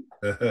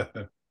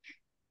 Could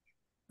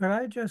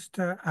I just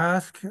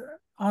ask,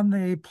 on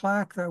the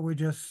plaque that we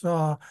just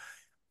saw,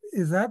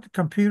 is that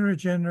computer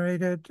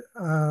generated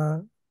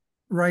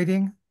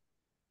writing?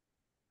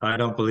 I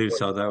don't believe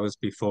so. That was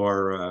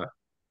before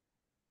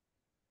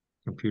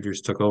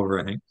computers took over,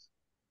 I think.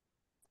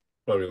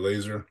 Probably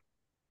laser.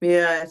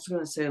 Yeah, I was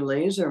going to say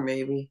laser,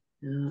 maybe.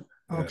 Yeah.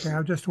 Okay, Yes.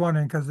 I'm just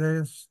wondering because it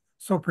is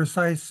so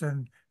precise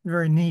and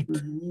very neat.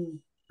 Mhm.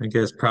 I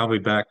guess probably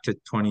back to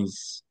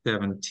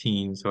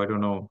 2017. So I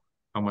don't know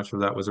how much of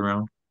that was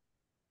around.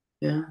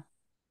 Yeah.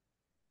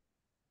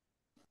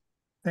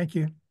 Thank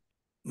you.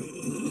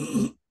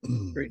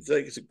 Great.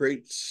 Thank you. It's a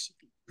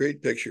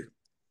great picture.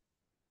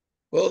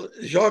 Well,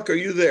 Jacques, are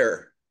you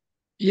there?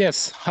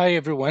 Yes. Hi,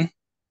 everyone.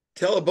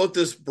 Tell about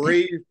this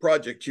brave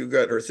project you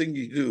got or thing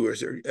you do, or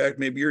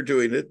maybe you're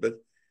doing it, but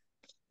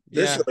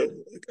this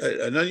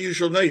an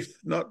unusual knife,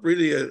 not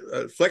really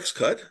a flex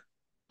cut.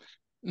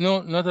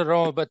 No, not at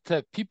all. But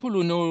people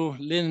who know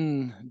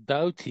Lynn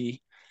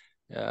Doughty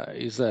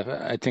is,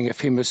 I think, a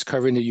famous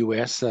carver in the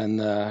US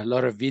and a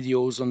lot of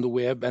videos on the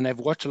web. And I've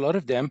watched a lot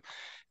of them.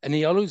 And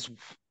he always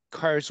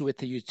carves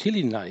with a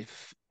utility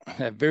knife,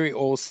 a very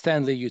old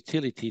Stanley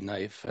utility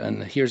knife.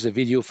 And here's a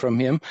video from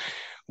him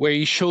where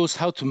he shows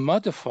how to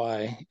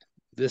modify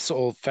this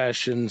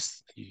old-fashioned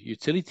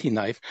utility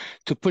knife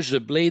to push the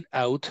blade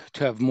out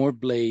to have more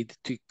blade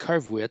to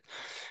carve with.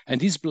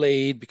 And these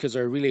blade, because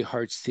they're really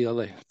hard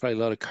steel, probably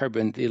a lot of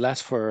carbon, they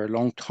last for a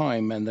long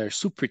time and they're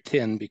super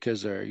thin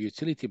because they're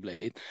utility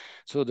blade.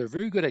 So they're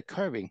very good at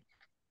carving.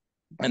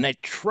 And I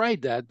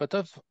tried that, but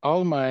of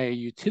all my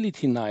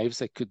utility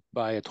knives I could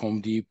buy at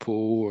Home Depot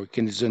or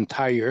Kinston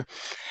Tire,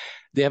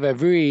 they have a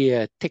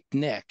very thick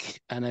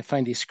neck, and I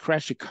find they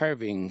scratch the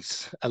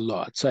carvings a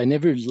lot. So I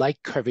never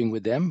liked carving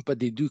with them, but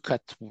they do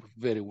cut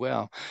very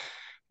well.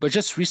 But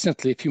just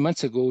recently, a few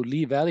months ago,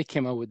 Lee Valley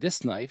came out with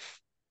this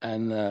knife,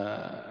 and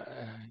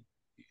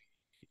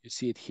you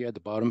see it here at the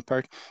bottom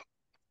part.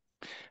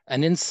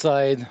 And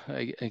inside,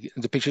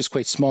 the picture is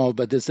quite small,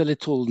 but there's a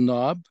little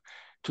knob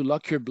to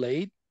lock your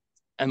blade.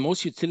 And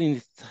most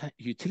utility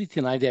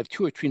knives, they have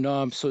 2 or 3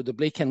 knobs, so the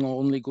blade can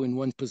only go in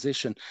one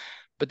position.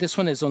 But this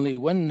one is only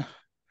one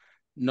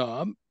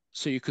knob,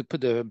 so you could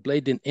put the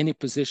blade in any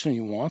position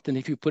you want. And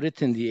if you put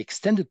it in the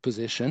extended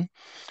position,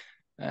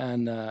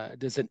 and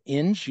there's an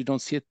hinge, you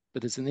don't see it,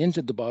 but there's an hinge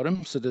at the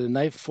bottom, so the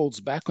knife folds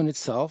back on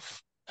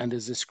itself, and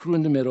there's a screw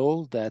in the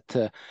middle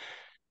that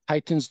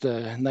tightens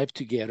the knife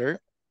together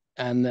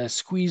and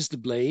squeeze the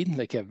blade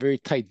like a very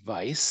tight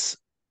vise.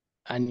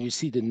 And you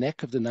see the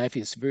neck of the knife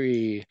is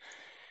very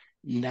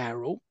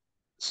narrow.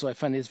 So I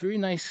find it's very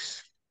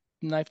nice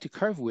knife to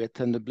carve with,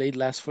 and the blade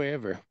lasts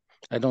forever.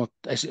 I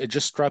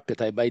just strap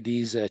it. I buy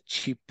these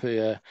cheap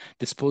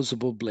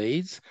disposable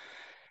blades,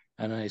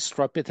 and I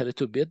strap it a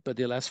little bit, but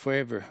they last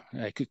forever.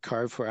 I could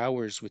carve for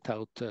hours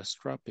without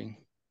strapping.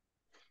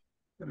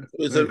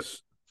 Is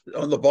Nice. it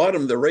on the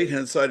bottom, the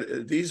right-hand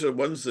side? These are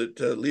ones that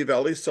Lee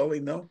Valley's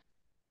selling now?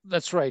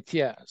 That's right,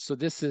 yeah. So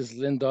this is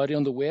Lynn Doughty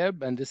on the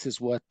web, and this is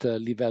what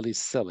Lee Valley is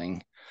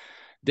selling.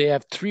 They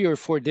have 3 or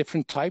 4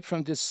 different types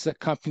from this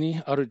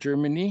company out of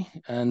Germany,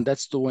 and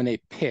that's the one I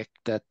picked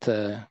that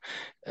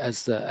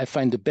I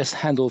find the best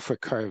handle for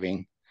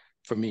carving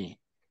for me.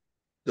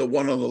 The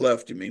one on the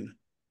left, you mean?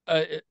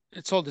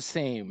 It's all the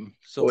same.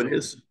 So Oh, it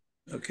is.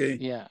 Okay.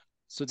 yeah.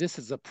 So this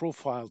is a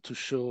profile to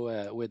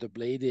show where the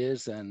blade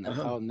is and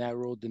how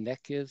narrow the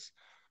neck is.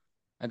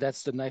 And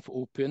that's the knife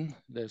open.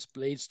 There's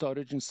blade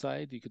storage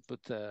inside. You could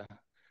put,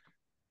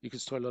 you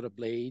could store a lot of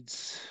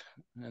blades.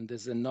 And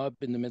there's a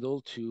knob in the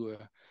middle to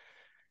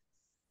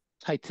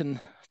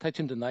tighten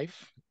the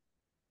knife.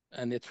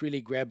 And it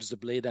really grabs the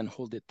blade and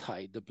hold it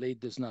tight. The blade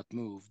does not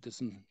move,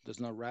 does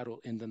not rattle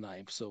in the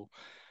knife. So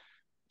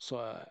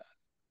I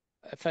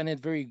find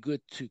it very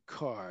good to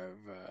carve.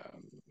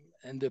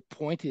 And the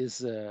point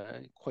is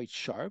quite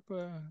sharp.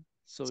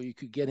 So you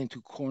could get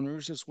into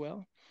corners as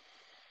well.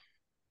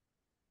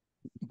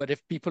 But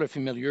if people are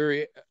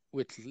familiar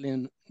with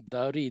Lynn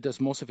Dowdy, he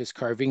does most of his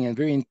carving and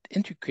very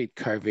intricate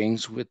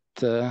carvings with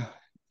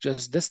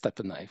just this type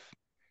of knife.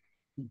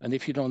 And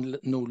if you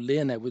don't know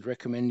Lynn, I would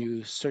recommend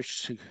you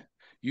search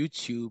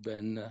YouTube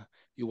and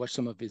you watch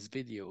some of his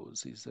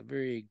videos. He's a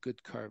very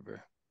good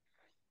carver,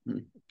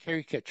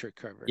 caricature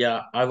carver.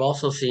 Yeah, I've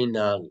also seen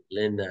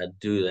Lynn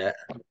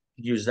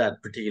use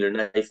that particular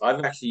knife.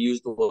 I've actually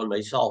used the one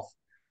myself.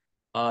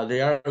 They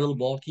are a little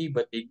bulky,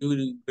 but they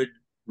do good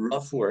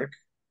rough work.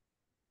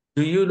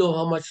 Do you know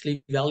how much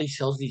Lee Valley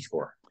sells these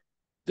for?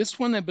 This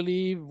one, I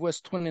believe, was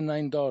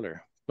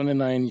 $29,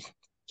 29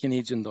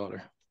 Canadian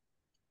dollar.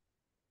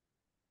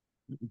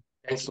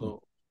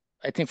 So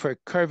I think for a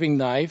carving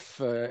knife,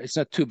 it's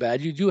not too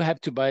bad. You do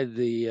have to buy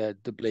the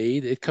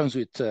blade. It comes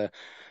with a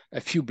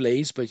few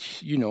blades,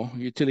 but you know,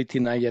 utility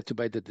knife, you have to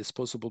buy the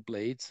disposable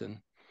blades.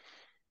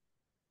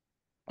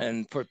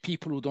 And for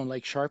people who don't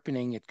like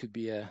sharpening, it could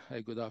be a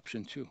good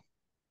option too.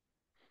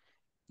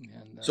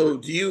 And, so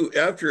do you,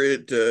 after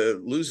it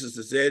loses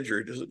its edge or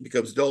it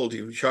becomes dull, do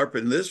you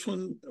sharpen this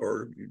one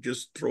or you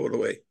just throw it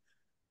away?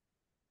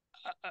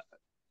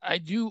 I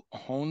do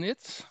hone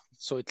it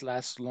so it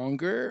lasts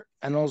longer.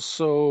 And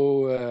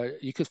also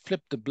you could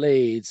flip the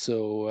blade.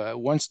 So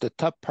once the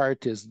top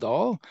part is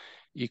dull,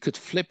 you could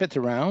flip it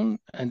around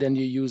and then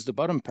you use the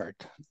bottom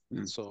part.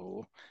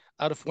 So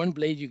out of one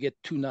blade, you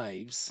get two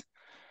knives.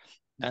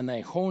 And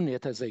I hone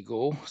it as I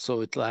go,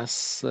 so it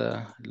lasts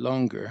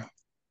longer.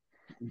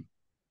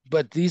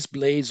 But these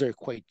blades are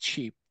quite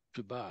cheap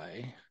to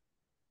buy.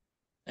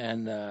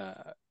 And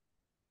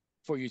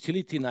for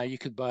utility now, you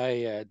could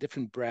buy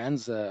different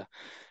brands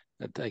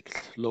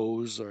like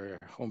Lowe's or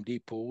Home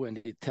Depot, and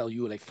they tell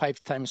you like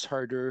 5 times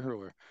harder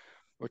or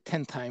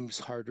 10 times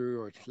harder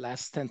or it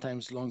lasts 10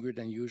 times longer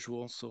than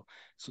usual. So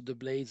the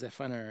blades I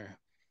find are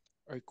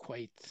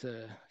quite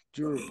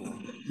durable.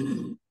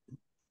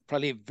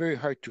 Probably very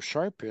hard to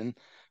sharpen,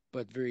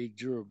 but very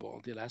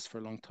durable. They last for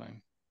a long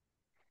time.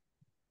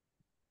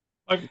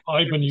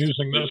 I've been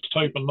using this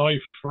type of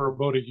knife for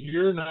about a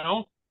year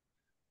now,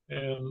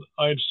 and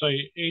I'd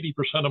say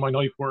 80% of my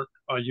knife work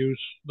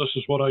this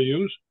is what I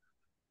use.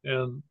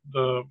 And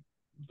the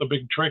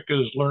big trick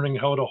is learning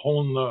how to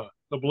hone the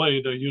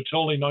blade. A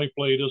utility knife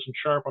blade isn't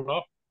sharp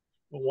enough,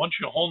 but once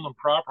you hone them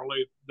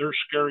properly, they're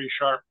scary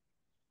sharp.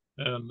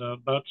 And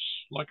that's,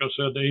 like I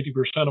said,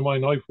 80% of my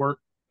knife work,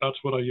 that's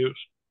what I use.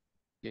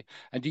 Okay.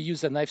 And do you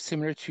use a knife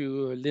similar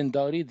to Lynn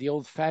Dowdy, the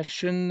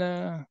old-fashioned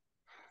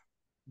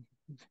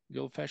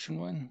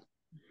one?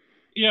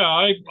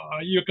 Yeah,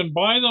 you can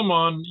buy them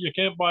you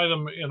can't buy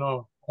them in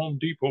a Home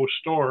Depot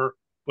store,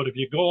 but if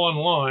you go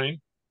online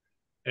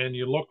and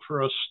you look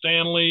for a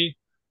Stanley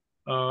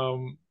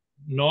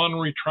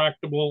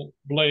non-retractable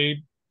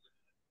blade,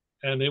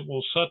 and it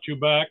will set you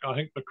back. I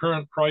think the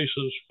current price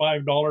is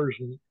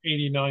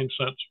 $5.89.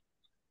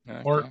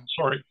 Okay. Or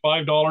sorry,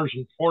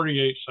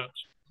 $5.48,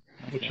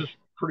 which is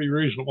pretty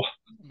reasonable.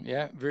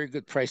 Yeah, very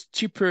good price.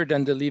 Cheaper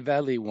than the Lee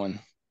Valley one.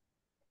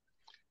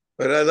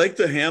 But I like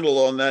the handle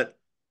on that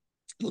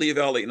Lee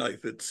Valley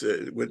knife. It's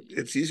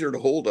easier to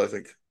hold, I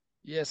think.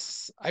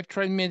 Yes, I've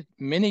tried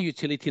many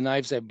utility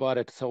knives I bought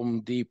at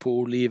Home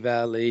Depot, Lee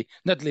Valley,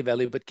 not Lee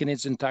Valley, but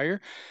Canadian Tire,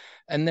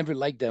 and never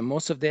liked them.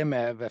 Most of them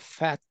have a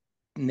fat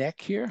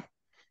neck here,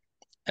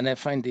 and I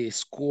find they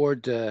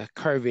scored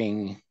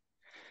carving.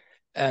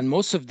 And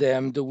most of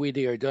them, the way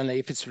they are done, like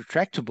if it's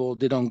retractable,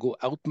 they don't go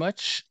out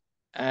much.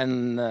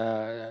 And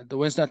the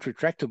ones not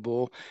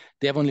retractable,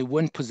 they have only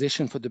one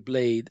position for the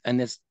blade,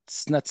 and it's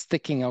not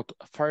sticking out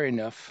far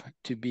enough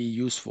to be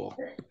useful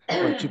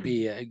or to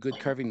be a good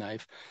carving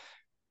knife.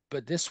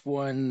 But this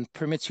one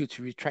permits you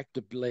to retract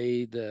the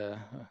blade.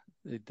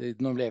 They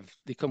normally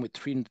come with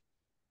 3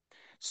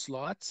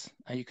 slots,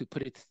 and you could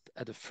put it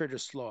at a further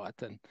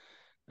slot, and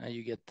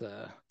you get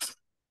a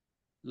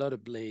lot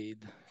of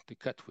blade to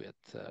cut with.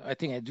 I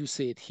think I do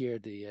say it here.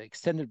 The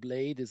extended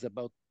blade is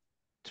about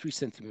 3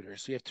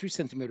 centimeters. So you have 3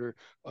 centimeters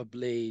of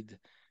blade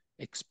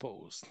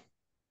exposed.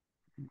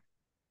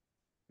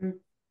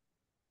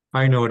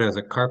 I know it as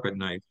a carpet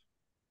knife.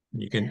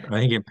 I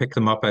think you can pick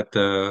them up at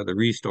the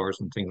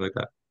restores and things like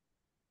that.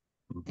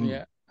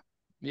 Yeah,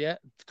 yeah,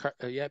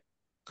 yeah.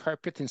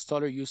 Carpet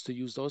installer used to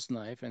use those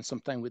knives, and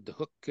sometimes with the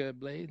hook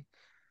blade,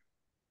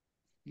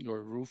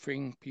 or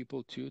roofing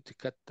people too, to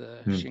cut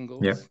the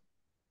shingles. Yeah.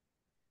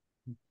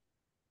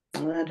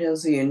 That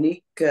has a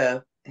unique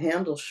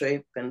handle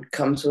shape and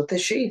comes with a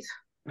sheath.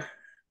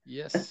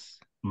 Yes.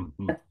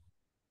 Mhm.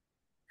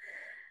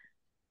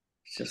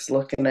 Just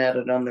looking at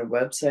it on their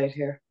website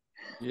here.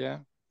 Yeah.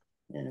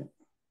 Yeah.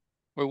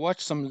 Or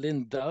watch some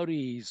Lynn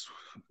Dowdy's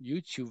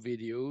YouTube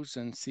videos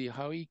and see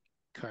how he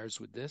carves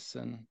with this.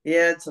 And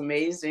Yeah, it's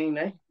amazing.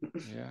 Eh?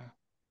 yeah.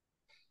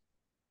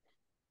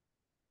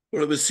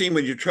 Well, it would seem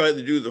when you try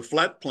to do the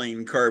flat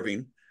plane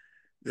carving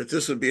that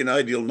this would be an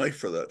ideal knife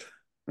for that.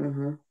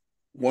 Mm-hmm.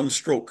 One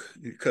stroke,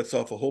 it cuts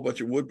off a whole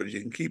bunch of wood, but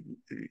you can keep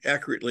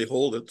accurately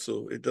hold it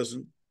so it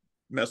doesn't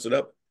mess it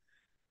up.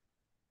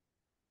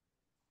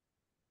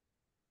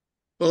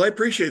 Well, I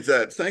appreciate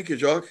that. Thank you,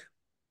 Jacques.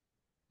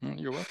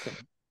 You're welcome.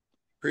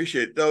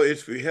 Appreciate it. Now,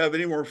 if we have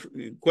any more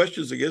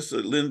questions, I guess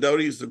Lynn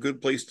Dowdy is a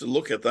good place to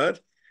look at that.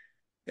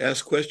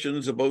 Ask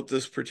questions about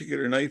this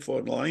particular knife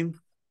online.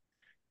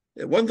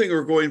 And one thing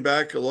we're going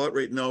back a lot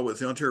right now with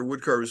the Ontario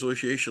Woodcarver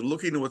Association,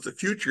 looking at what the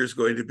future is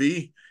going to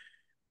be.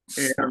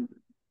 And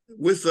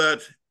with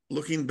that,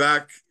 looking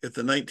back at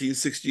the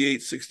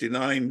 1968,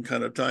 69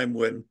 kind of time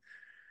when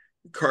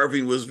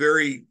carving was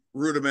very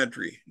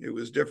rudimentary, it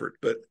was different.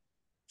 But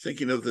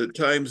thinking of the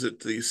times at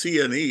the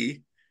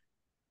CNE,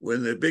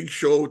 when the big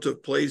show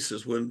took place,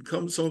 is when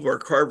some of our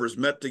carvers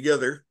met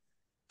together,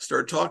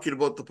 started talking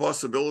about the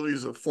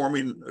possibilities of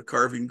forming a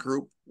carving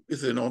group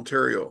within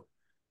Ontario.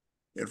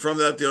 And from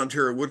that, the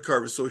Ontario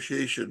Woodcarver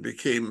Association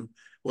became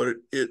what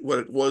it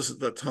was at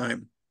that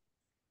time.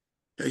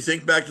 I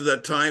think back to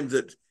that time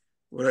that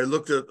when I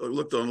looked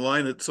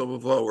online at some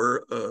of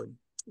our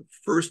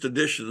first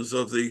editions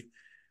of the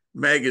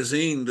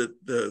magazine that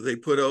they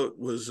put out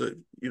was the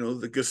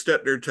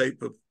Gestetner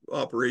type of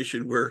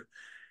operation where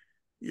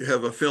you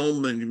have a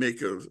film and you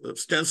make a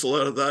stencil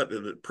out of that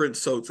and it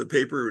prints out the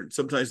paper. And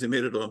sometimes they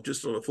made it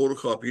just on a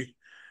photocopy,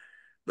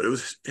 but it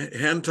was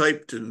hand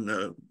typed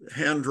and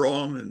hand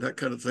drawn and that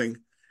kind of thing.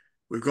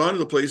 We've gone to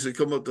the place that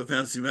come up with the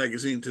fancy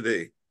magazine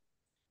today.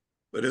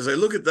 But as I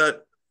look at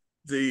that,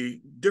 the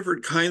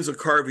different kinds of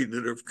carving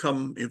that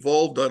have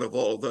evolved out of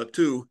all of that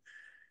too,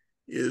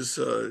 is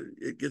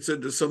it gets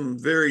into some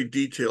very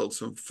detailed,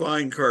 some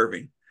fine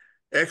carving,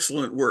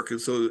 excellent work.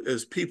 And so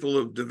as people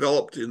have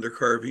developed in their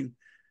carving,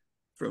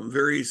 from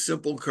very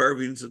simple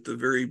carvings at the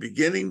very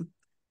beginning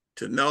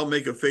to now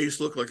make a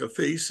face look like a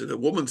face and a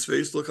woman's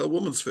face look like a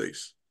woman's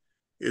face.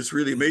 It's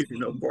really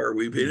amazing how far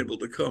we've been able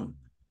to come.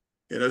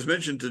 And as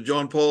mentioned to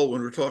John Paul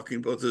when we were talking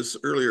about this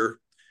earlier,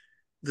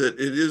 that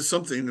it is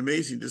something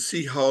amazing to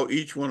see how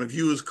each one of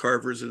you as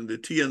carvers in the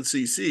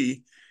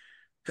TNCC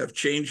have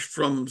changed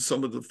from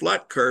some of the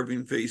flat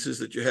carving faces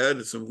that you had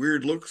and some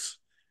weird looks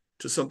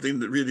to something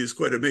that really is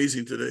quite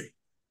amazing today.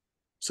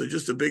 So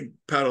just a big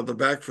pat on the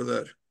back for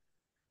that.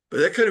 But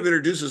that kind of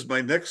introduces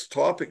my next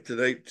topic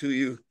tonight to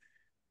you.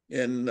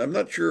 And I'm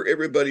not sure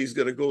everybody's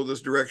going to go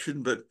this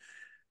direction, but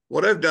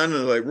what I've done,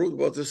 and I wrote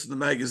about this in the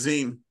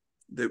magazine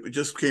that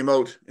just came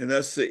out, and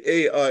that's the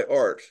AI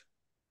art.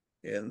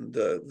 And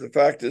the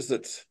fact is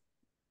that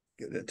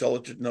get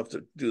intelligent enough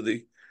to do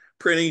the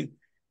printing,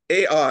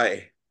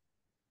 AI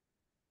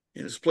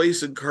in its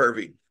place in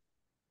carving.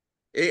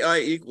 AI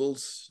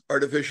equals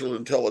artificial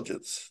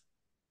intelligence.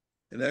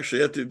 And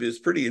actually, it's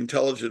pretty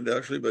intelligent,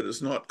 actually, but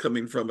it's not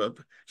coming from a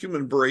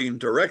human brain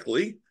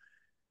directly,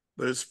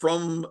 but it's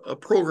from a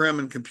program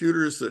in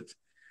computers that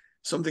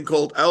something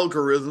called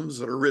algorithms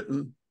that are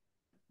written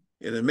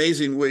in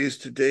amazing ways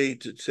today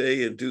to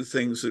say and do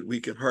things that we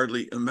can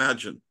hardly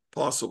imagine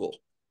possible.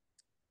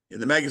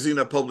 In the magazine,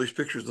 I published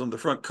pictures on the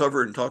front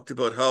cover and talked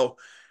about how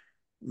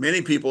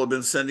many people have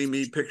been sending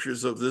me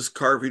pictures of this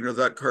carving or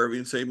that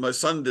carving, saying, my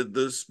son did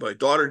this, my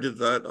daughter did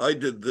that, I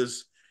did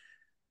this.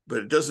 But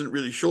it doesn't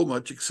really show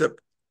much except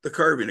the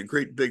carving, a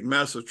great big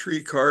massive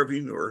tree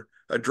carving or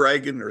a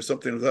dragon or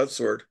something of that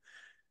sort.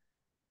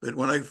 But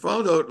when I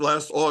found out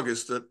last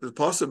August that the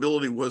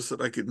possibility was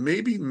that I could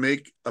maybe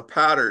make a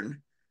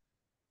pattern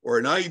or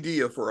an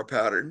idea for a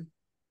pattern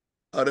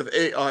out of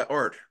AI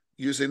art,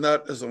 using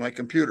that as my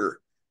computer.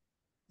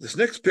 This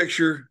next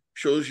picture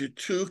shows you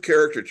two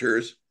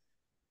caricatures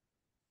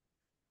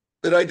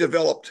that I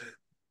developed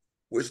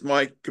with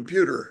my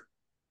computer.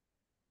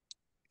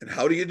 And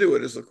how do you do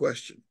it is the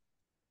question.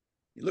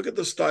 You look at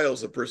the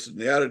styles of the person,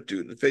 the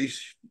attitude, the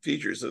face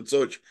features and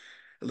such.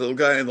 A little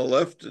guy on the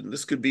left, and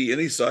this could be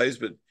any size,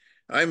 but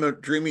I'm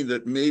dreaming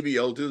that maybe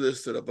I'll do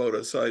this at about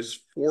a size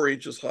 4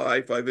 inches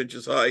high, 5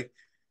 inches high,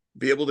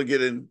 be able to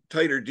get in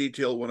tighter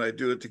detail when I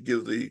do it to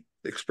give the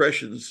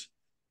expressions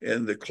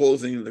and the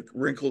clothing, the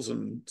wrinkles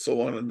and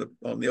so on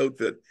the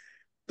outfit.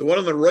 The one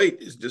on the right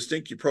is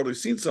distinct. You've probably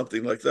seen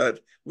something like that.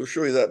 We'll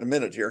show you that in a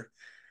minute here.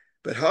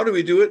 But how do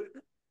we do it?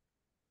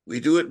 We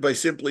do it by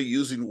simply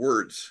using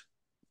words.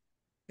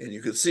 And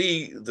you can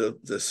see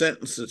the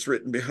sentence that's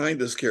written behind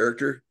this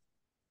character.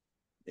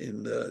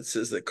 And it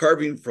says that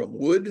carving from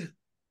wood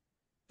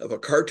of a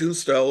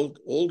cartoon-styled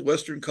old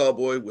Western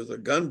cowboy with a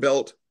gun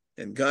belt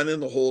and gun in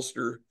the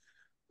holster,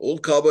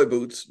 old cowboy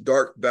boots,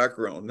 dark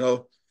background.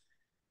 Now,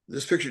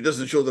 this picture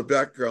doesn't show the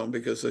background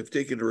because I've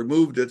taken and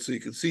removed it so you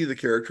can see the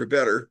character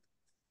better.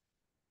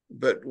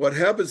 But what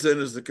happens then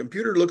is the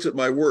computer looks at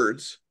my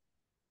words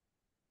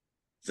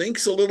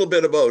thinks a little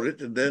bit about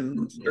it, and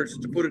then starts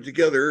to put it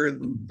together.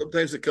 And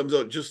sometimes it comes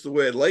out just the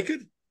way I'd like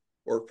it,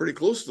 or pretty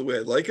close to the way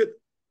I'd like it.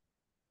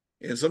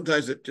 And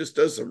sometimes it just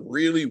does some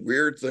really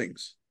weird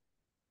things.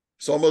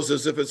 It's almost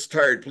as if it's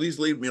tired. Please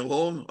leave me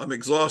alone. I'm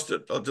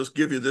exhausted. I'll just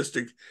give you this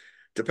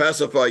to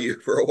pacify you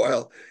for a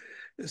while.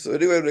 So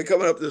anyway, we're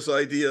coming up with this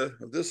idea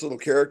of this little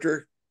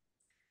character.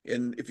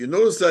 And if you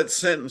notice that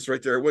sentence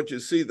right there, I want you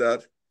to see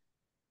that.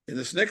 In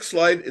this next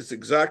slide, it's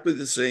exactly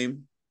the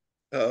same.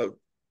 Well,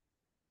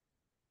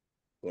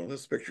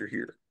 this picture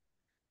here.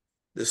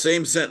 The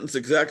same sentence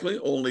exactly,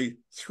 only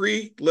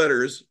 3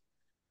 letters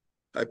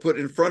I put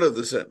in front of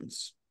the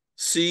sentence.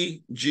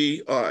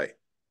 CGI.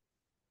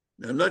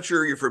 Now, I'm not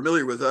sure you're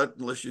familiar with that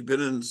unless you've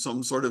been in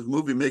some sort of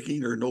movie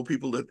making or know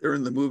people that are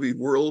in the movie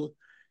world.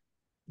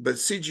 But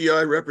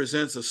CGI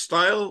represents a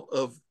style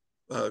of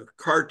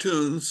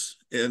cartoons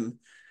and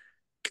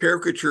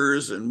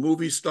caricatures and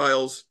movie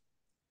styles.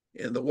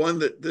 And the one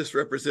that this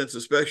represents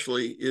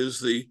especially is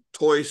the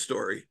Toy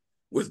Story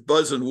with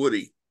Buzz and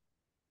Woody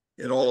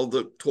and all of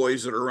the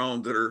toys that are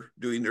around that are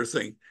doing their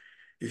thing.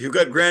 If you've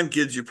got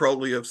grandkids, you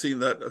probably have seen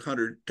that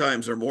 100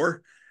 times or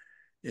more.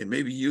 And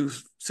maybe you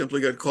simply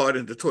got caught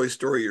into Toy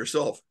Story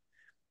yourself.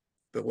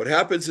 But what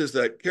happens is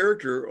that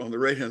character on the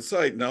right-hand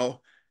side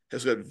now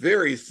has got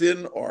very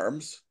thin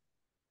arms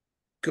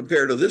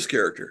compared to this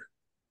character.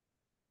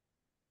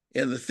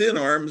 And the thin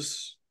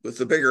arms with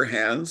the bigger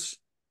hands,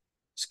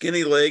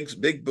 skinny legs,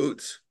 big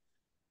boots,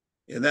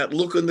 and that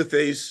look on the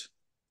face,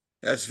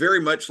 that's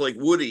very much like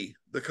Woody,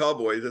 the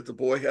cowboy that the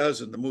boy has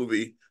in the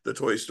movie, The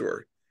Toy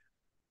Story.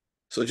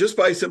 So just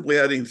by simply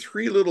adding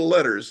 3 little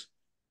letters,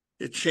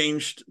 it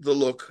changed the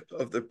look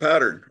of the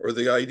pattern or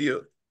the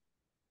idea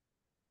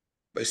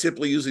by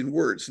simply using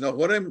words. Now,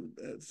 what I'm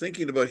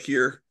thinking about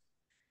here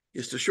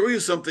is to show you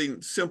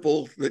something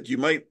simple that you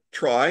might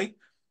try.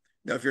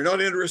 Now, if you're not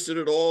interested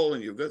at all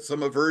and you've got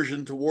some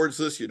aversion towards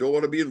this, you don't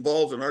want to be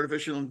involved in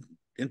artificial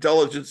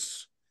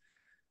intelligence,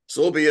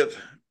 so be it.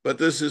 But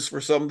this is for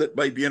some that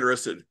might be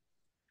interested.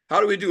 How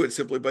do we do it?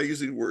 Simply by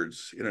using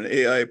words in an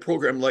AI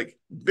program like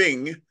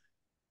Bing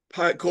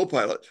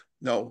Copilot.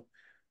 Now,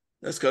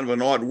 that's kind of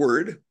an odd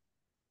word,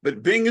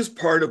 but Bing is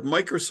part of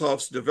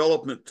Microsoft's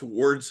development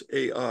towards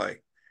AI.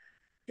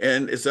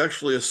 And it's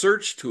actually a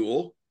search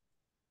tool.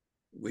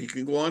 You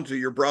can go onto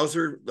your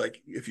browser,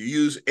 like if you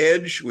use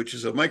Edge, which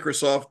is a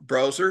Microsoft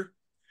browser,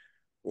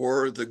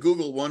 or the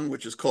Google one,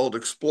 which is called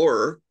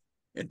Explorer,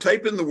 and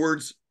type in the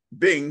words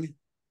Bing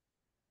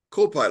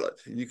Copilot.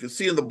 And you can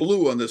see in the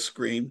blue on this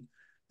screen,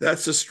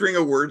 that's a string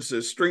of words,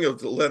 a string of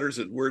the letters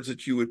and words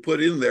that you would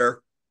put in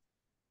there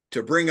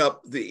to bring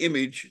up the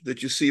image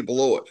that you see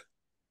below it.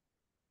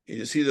 And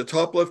you see the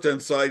top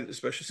left-hand side,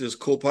 especially says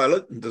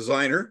Copilot and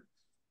Designer.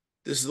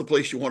 This is the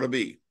place you want to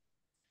be.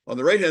 On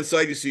the right-hand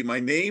side, you see my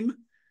name,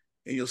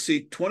 and you'll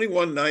see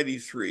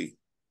 2193.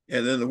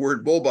 And then the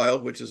word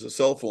mobile, which is a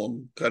cell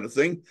phone kind of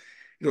thing.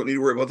 You don't need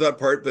to worry about that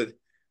part, but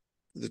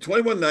the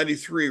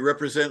 2193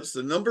 represents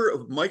the number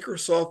of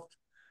Microsoft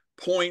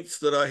points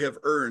that I have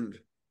earned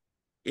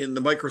in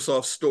the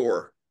Microsoft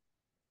Store.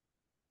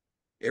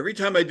 Every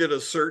time I did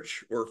a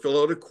search or fill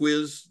out a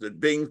quiz that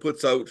Bing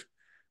puts out,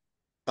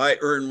 I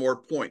earn more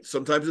points.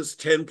 Sometimes it's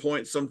 10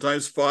 points,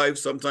 sometimes 5,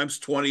 sometimes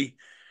 20.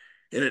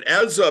 And it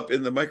adds up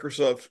in the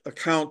Microsoft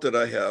account that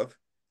I have.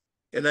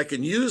 And I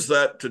can use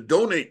that to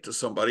donate to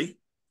somebody,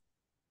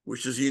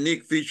 which is a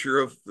unique feature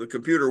of the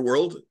computer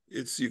world.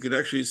 You can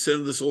actually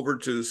send this over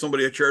to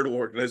somebody, a charitable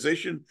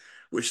organization,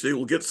 which they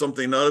will get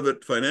something out of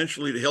it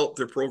financially to help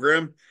their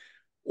program.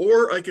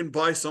 Or I can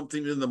buy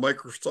something in the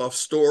Microsoft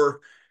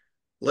Store,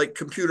 like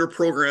computer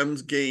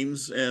programs,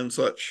 games, and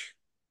such.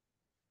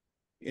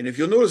 And if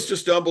you'll notice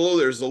just down below,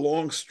 there's a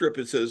long strip.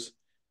 It says,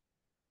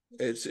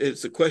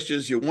 it's the question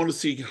is, you want to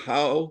see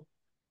how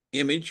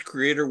image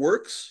creator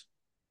works?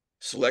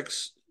 Select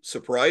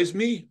surprise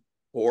me,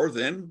 or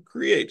then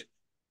create.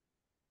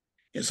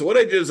 And so what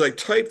I did is I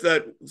typed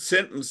that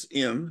sentence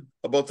in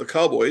about the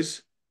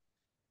Cowboys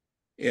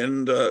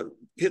and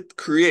hit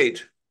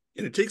create.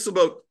 And it takes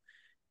about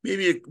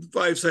maybe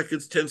 5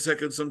 seconds, 10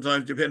 seconds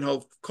sometimes, depending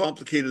how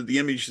complicated the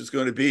image is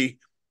going to be.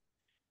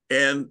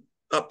 And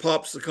up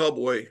pops the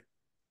cowboy.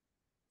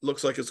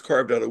 Looks like it's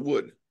carved out of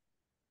wood.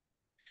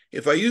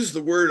 If I use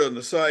the word on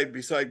the side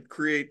beside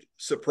create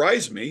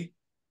surprise me,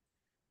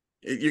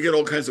 you get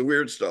all kinds of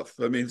weird stuff.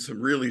 I mean, some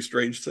really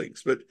strange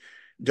things. But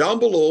down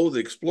below, the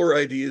Explore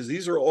ideas,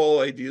 these are all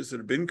ideas that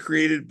have been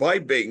created by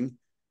Bing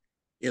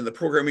in the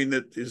programming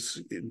that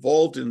is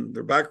involved in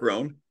their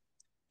background.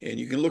 And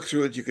you can look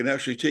through it. You can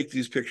actually take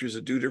these pictures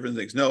and do different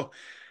things. Now,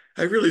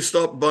 I really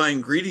stopped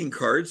buying greeting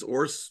cards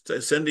or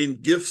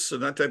sending gifts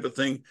and that type of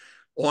thing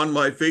on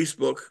my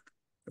Facebook,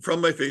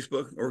 from my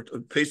Facebook, or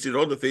pasting it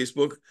onto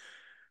Facebook,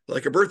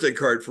 like a birthday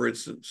card, for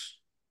instance.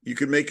 You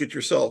can make it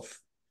yourself.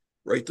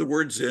 Write the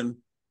words in,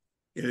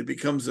 and it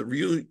becomes a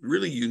really,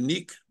 really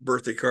unique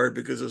birthday card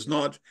because it's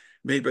not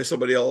made by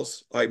somebody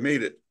else. I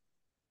made it.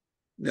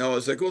 Now,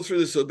 as I go through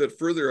this a bit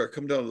further, I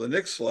come down to the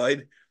next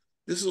slide.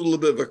 This is a little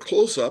bit of a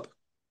close-up.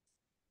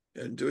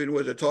 And doing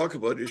what I talk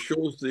about, it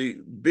shows the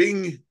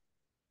Bing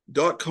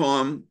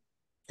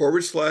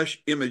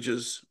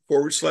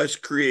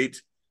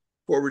carvers.com/images/create/.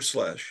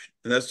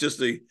 And that's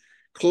just a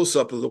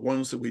close-up of the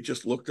ones that we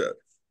just looked at.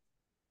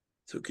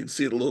 So you can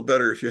see it a little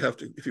better if you want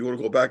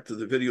to go back to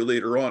the video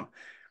later on.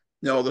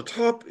 Now the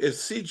top is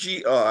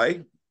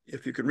CGI,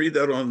 if you can read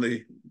that on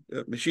the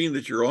machine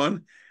that you're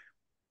on.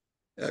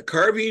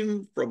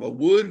 Carving from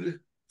wood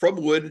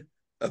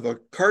of a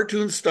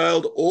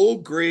cartoon-styled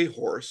old gray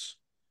horse,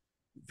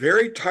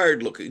 very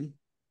tired looking,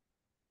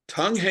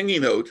 tongue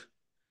hanging out,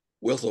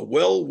 with a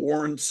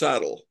well-worn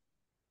saddle.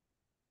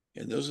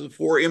 And those are the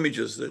 4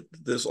 images that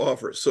this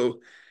offers.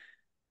 So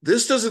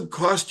this doesn't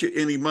cost you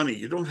any money.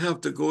 You don't have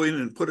to go in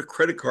and put a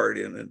credit card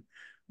in and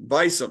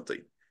buy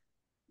something.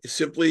 It's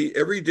simply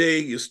every day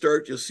you'll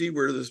see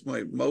where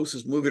my mouse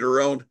is moving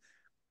around.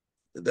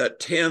 That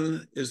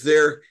 10 is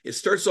there. It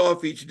starts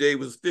off each day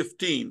with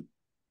 15.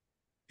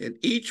 And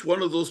each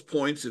one of those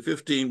points of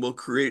 15 will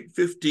create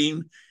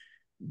 15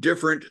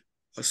 different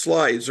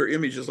slides or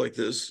images like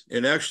this.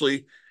 And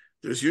actually,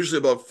 there's usually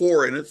about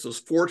 4 in it. So it's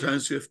 4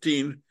 times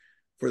 15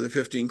 for the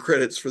 15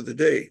 credits for the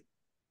day.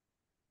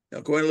 Now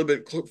going a little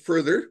bit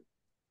further,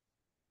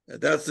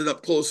 that's an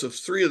up close of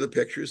 3 of the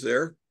pictures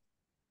there.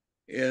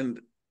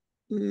 And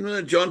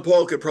John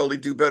Paul could probably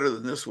do better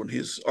than this one,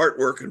 his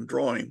artwork and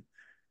drawing.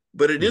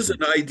 But it is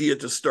an idea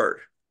to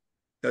start.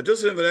 Now it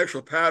doesn't have an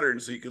actual pattern,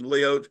 so you can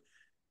lay out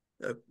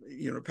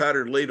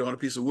pattern laid on a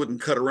piece of wood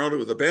and cut around it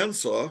with a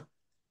bandsaw.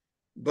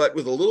 But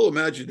with a little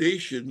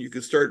imagination, you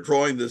could start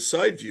drawing the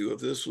side view of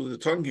this with the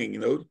tongue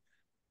hanging out,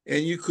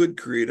 and you could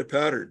create a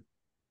pattern.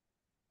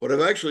 What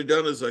I've actually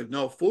done is I've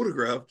now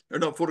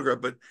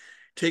but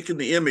taken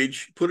the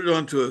image, put it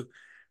onto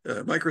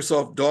a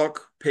Microsoft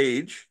Doc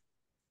page,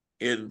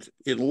 and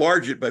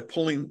enlarge it by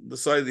pulling the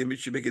side of the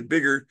image to make it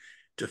bigger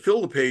to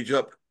fill the page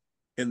up,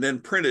 and then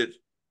print it.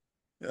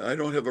 I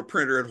don't have a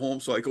printer at home,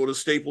 so I go to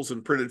Staples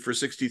and print it for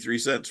 63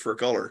 cents for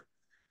color.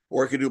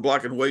 Or I could do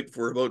black and white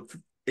for about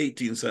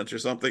 18 cents or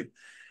something.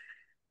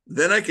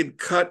 Then I can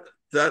cut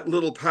that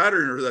little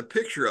pattern or that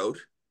picture out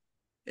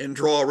and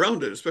draw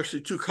around it,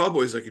 especially 2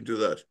 cowboys. I can do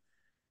that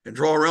and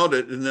draw around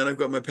it. And then I've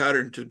got my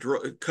pattern to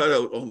cut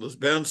out on this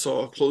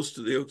bandsaw close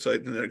to the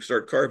outside, and then I can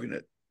start carving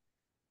it.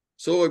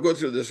 So I'll go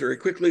through this very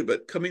quickly,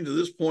 but coming to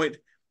this point,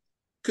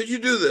 could you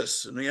do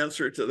this? And the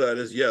answer to that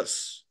is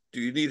yes.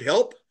 Do you need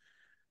help?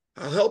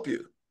 I'll help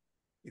you.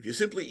 If you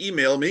simply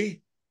email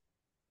me,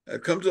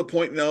 I've come to the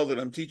point now that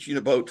I'm teaching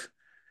about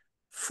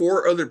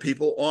 4 other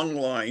people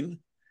online,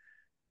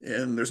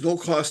 and there's no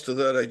cost to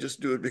that. I just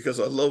do it because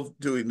I love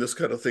doing this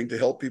kind of thing to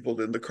help people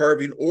in the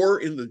carving or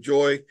in the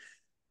joy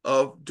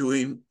of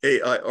doing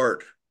AI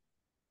art.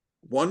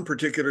 One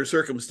particular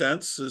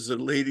circumstance is a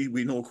lady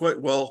we know quite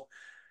well,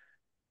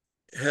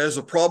 has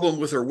a problem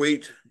with her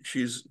weight.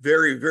 She's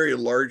very, very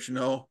large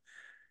now,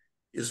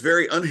 is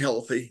very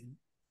unhealthy,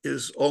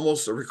 is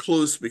almost a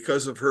recluse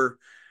because of her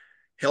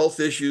health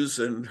issues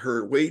and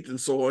her weight and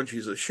so on.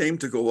 She's ashamed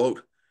to go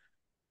out.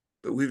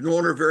 But we've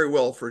known her very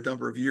well for a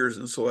number of years,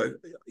 and so I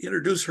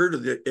introduced her to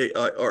the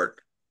AI art.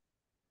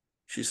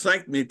 She's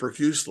thanked me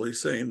profusely,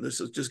 saying this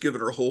has just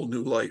given her a whole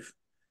new life.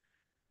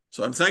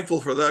 So I'm thankful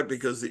for that,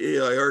 because the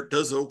AI art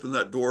does open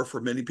that door for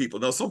many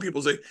people. Now, some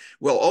people say,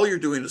 well, all you're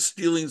doing is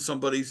stealing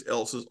somebody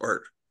else's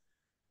art.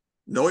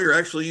 No, you're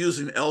actually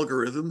using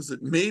algorithms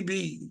that may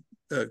be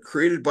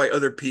created by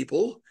other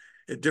people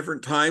at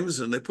different times,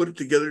 and they put it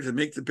together to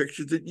make the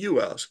picture that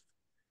you ask.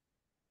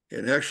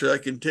 And actually, I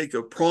can take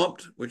a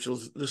prompt,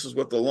 this is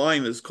what the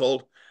line is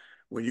called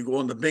when you go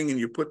on the Bing and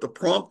you put the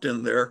prompt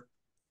in there,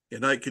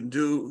 and I can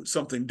do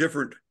something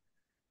different,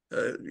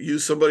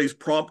 use somebody's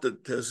prompt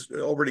that has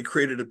already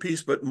created a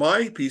piece, but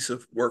my piece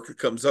of work that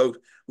comes out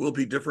will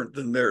be different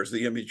than theirs.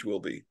 The image will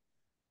be.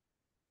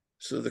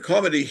 So the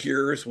comedy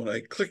here is when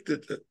I clicked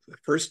it the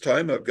first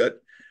time, I've got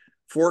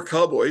 4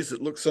 cowboys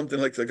that look something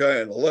like the guy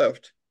on the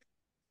left.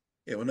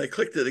 And when I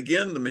clicked it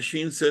again, the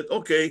machine said,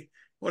 okay,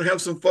 want to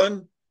have some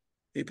fun?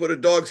 He put a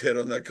dog's head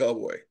on that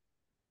cowboy.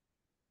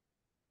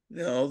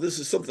 Now, this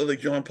is something like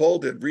John Paul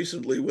did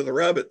recently with a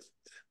rabbit.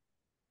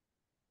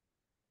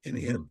 And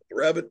he had a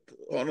rabbit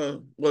on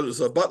a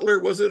butler,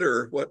 was it,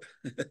 or what?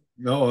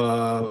 No,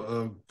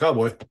 a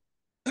cowboy.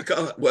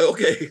 Well,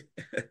 okay.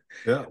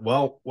 Yeah,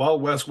 Wild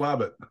West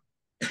Wabbit.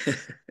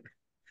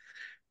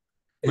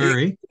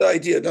 Murray? Good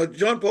idea. Now,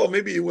 John Paul,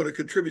 maybe you want to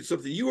contribute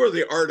something. You are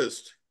the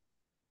artist,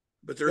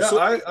 but there's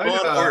I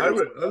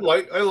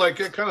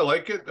like it, kind of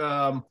like it.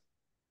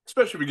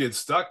 Especially if we get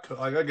stuck.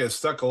 Like I get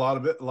stuck a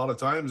lot of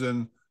times,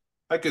 and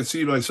I can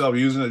see myself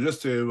using it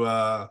just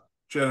to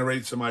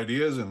generate some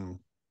ideas and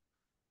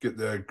get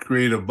the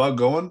creative bug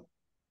going.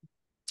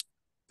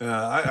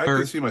 I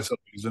can see myself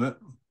using it.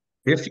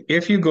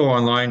 If you go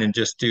online and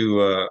just do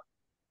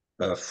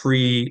a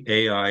free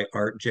AI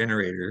art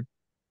generator,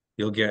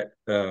 you'll get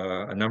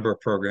a number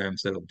of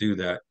programs that'll do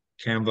that,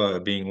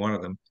 Canva being one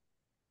of them.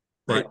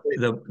 But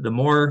the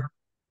more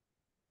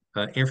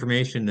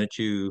information that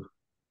you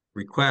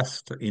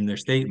request in their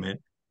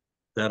statement,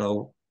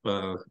 that'll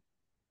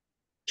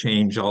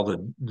change all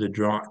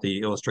the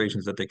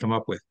illustrations that they come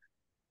up with.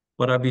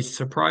 But I'd be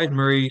surprised,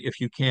 Murray,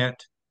 if you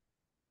can't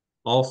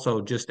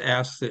also just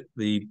ask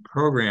the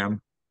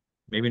program,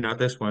 maybe not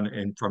this one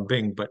and from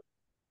Bing, but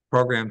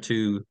program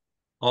to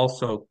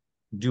also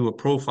do a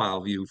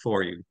profile view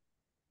for you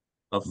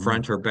of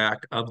front or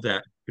back of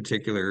that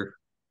particular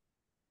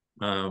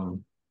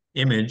um,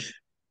 image,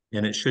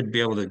 and it should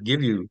be able to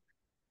give you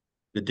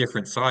the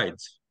different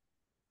sides.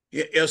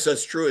 Yes,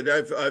 that's true. And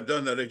I've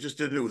done that. I just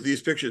did it with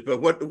these pictures.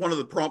 But one of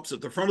the prompts at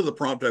the front of the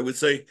prompt, I would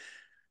say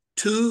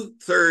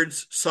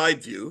 2/3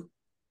 side view,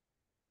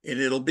 and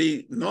it'll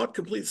be not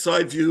complete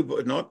side view,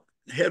 but not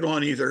head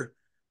on either,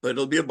 but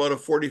it'll be about a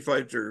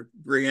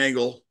 45-degree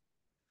angle,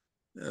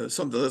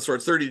 something of that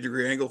sort,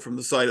 30-degree angle from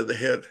the side of the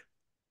head.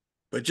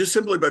 But just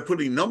simply by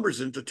putting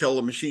numbers in to tell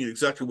the machine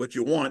exactly what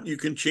you want, you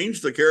can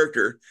change the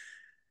character.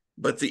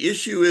 But the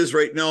issue is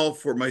right now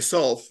for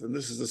myself, and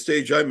this is the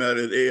stage I'm at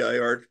AI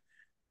art,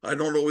 I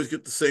don't always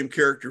get the same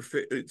character,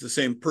 the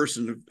same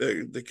person,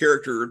 the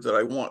character that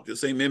I want, the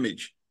same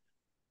image.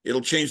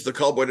 It'll change the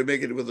cowboy to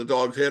make it with a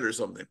dog's head or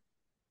something.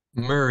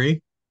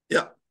 Murray.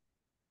 Yeah.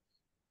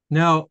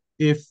 Now,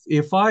 if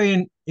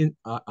I'm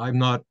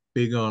not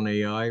big on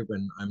AI,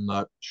 and I'm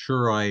not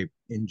sure I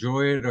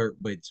enjoy it,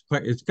 but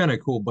it's kind of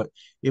cool. But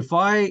if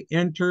I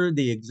enter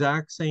the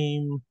exact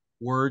same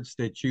words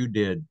that you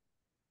did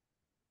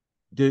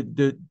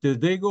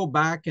they go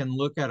back and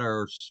look at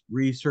our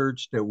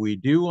research that we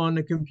do on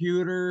the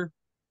computer,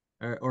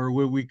 or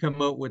will we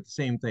come out with the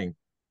same thing,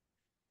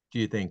 do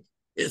you think?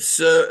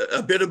 It's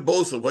a bit of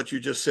both of what you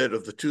just said,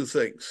 of the two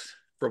things,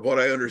 from what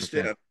I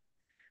understand.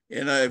 Okay.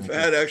 And I've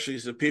had actually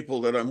some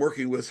people that I'm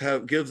working with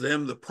give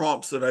them the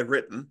prompts that I've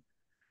written,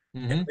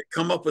 and they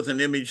come up with an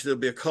image. There'll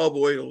be a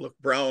cowboy, it'll look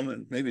brown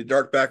and maybe a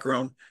dark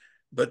background,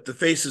 but the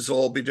faces will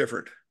all be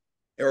different,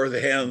 or the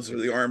hands or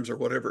the arms or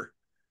whatever.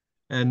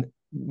 And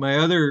my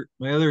other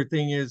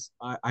thing is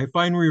I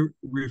find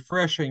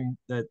refreshing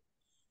that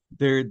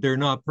they're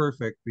not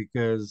perfect,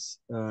 because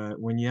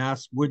when you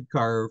ask wood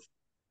carve,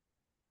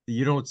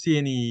 you don't see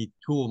any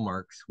tool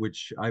marks,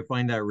 which I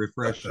find that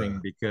refreshing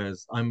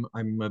because I'm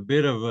a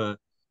bit of a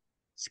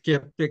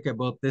skeptic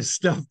about this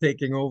stuff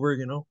taking over,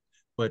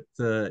 But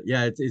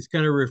yeah, it's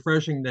kind of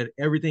refreshing that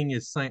everything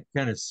is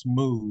kind of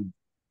smooth.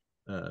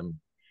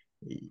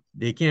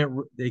 They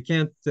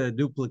can't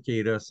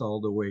duplicate us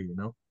all the way,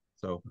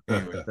 So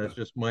anyways, that's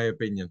just my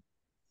opinion.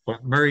 Well,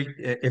 Murray,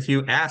 if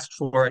you asked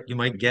for it, you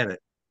might get it.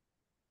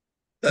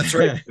 That's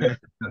right.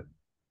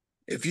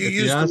 If you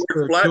use the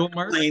word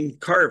flat plane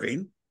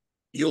carving,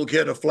 you'll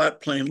get a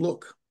flat plane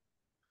look.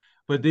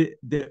 But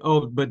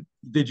but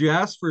did you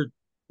ask for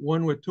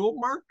one with tool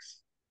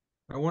marks?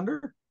 I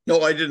wonder.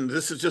 No, I didn't.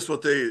 This is just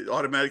what they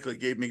automatically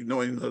gave me,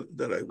 knowing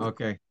that I would.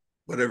 Okay.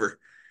 Whatever.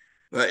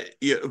 But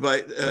yeah,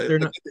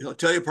 I'll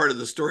tell you part of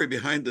the story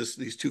behind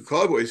these two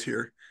cowboys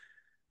here.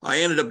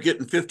 I ended up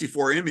getting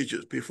 54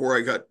 images before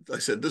I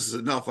said, this is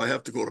enough. I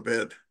have to go to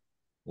bed.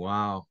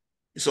 Wow.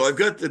 So I've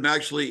got them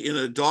actually in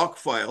a doc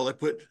file.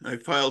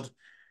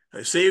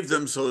 I saved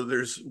them so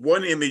there's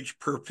one image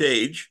per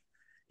page.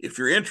 If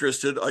you're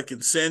interested, I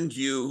can send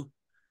you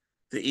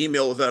the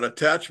email with that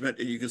attachment,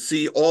 and you can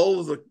see all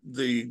of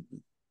the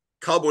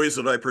cowboys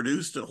that I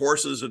produced, and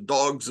horses and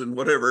dogs and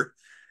whatever.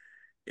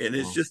 And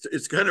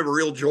it's kind of a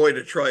real joy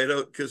to try it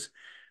out, because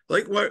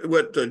like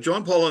what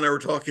John Paul and I were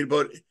talking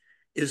about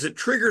is it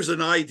triggers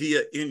an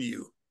idea in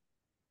you.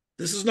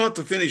 This is not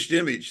the finished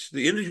image.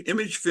 The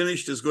image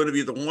finished is going to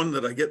be the one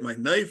that I get my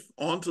knife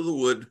onto the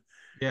wood,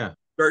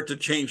 start to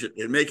change it,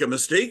 and make a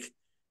mistake,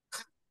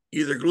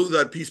 either glue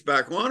that piece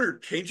back on or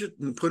change it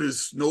and put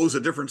his nose a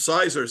different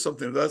size or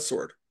something of that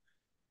sort.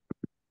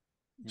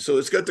 So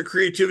it's got the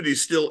creativity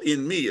still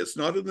in me. It's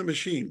not in the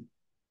machine.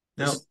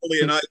 It's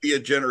only an idea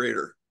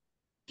generator.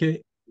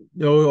 Okay.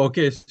 No,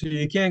 okay. So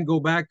you can't go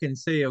back and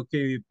say,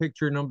 okay,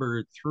 picture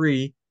number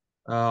 3,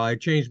 I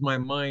changed my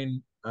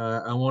mind.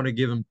 I want to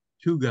give him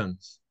 2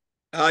 guns.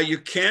 You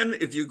can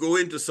if you go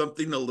into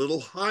something a little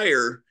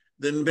higher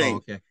than Bing. Oh,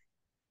 okay.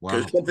 Wow.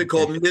 There's something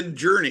called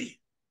Mid-Journey.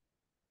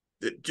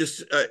 That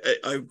just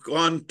I've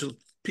gone to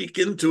peek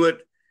into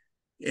it,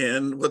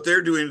 and what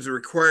they're doing is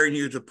requiring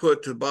you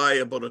to buy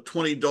about a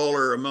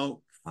 $20 amount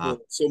for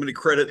so many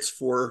credits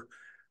for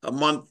a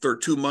month or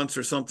 2 months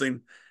or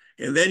something.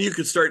 And then you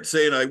can start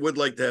saying, I would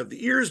like to have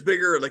the ears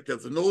bigger, I'd like to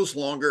have the nose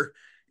longer,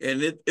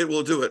 and it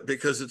will do it,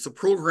 because it's a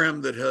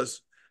program that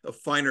has a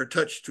finer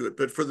touch to it.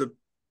 But for the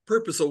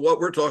purpose of what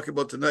we're talking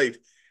about tonight,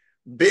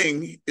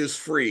 Bing is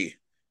free,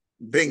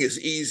 Bing is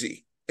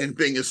easy, and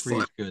Bing is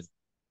fun. Good.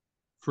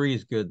 Free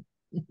is good.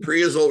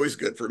 Free is always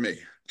good for me.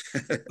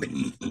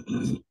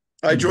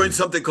 I joined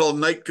something called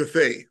Night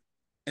Cafe,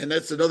 and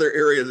that's another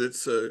area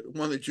that's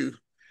one that you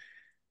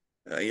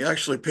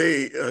actually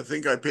pay. I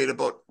think I paid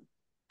about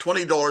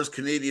 $20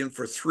 Canadian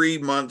for 3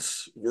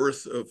 months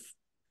worth of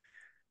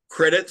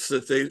credits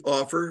that they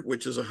offer,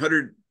 which is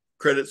 100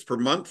 credits per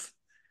month.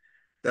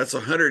 That's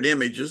 100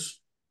 images.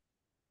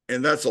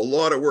 And that's a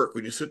lot of work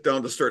when you sit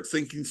down to start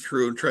thinking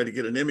through and try to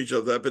get an image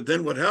of that. But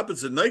then what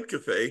happens in Night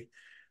Cafe,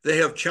 they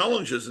have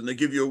challenges, and they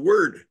give you a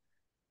word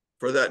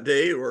for that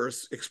day or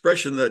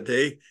expression that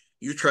day.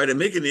 you try to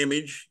make an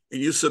image and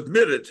you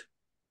submit it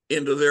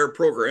into their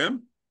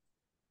program,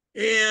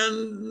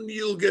 and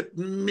you'll get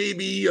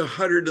maybe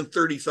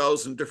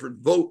 130,000 different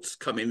votes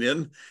coming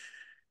in,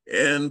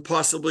 and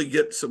possibly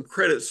get some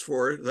credits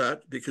for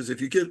that, because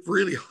if you get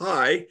really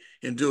high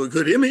and do a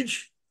good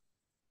image,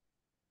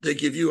 they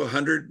give you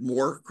 100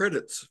 more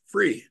credits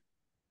free.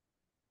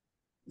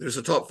 There's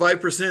a top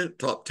 5%,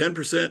 top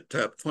 10%,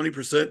 top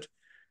 20%.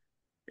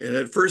 And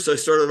at first I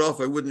started off,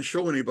 I wouldn't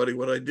show anybody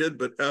what I did,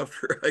 but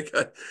after I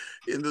got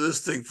into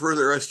this thing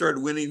further, I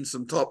started winning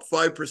some top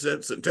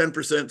 5% and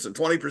 10% and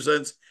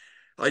 20%.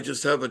 I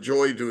just have a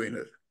joy doing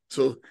it.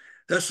 So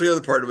that's the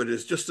other part of it,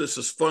 is just this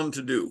is fun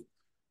to do.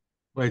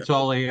 But it's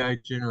all AI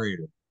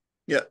generated.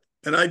 Yeah.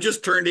 And I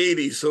just turned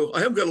 80, so I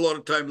haven't got a lot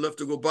of time left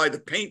to go buy the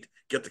paint,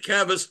 get the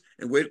canvas,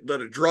 and wait,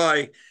 let it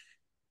dry,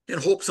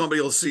 and hope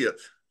somebody will see it.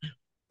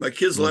 My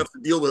kids will have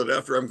to deal with it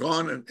after I'm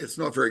gone, and it's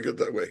not very good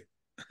that way.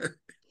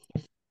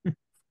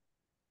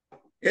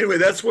 Anyway,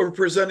 that's what we're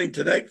presenting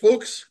tonight,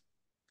 folks.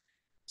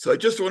 So I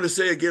just want to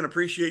say again,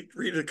 appreciate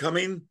Rita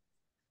coming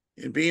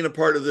and being a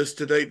part of this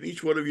tonight.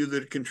 Each one of you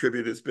that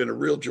contributed, it's been a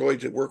real joy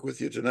to work with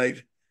you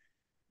tonight.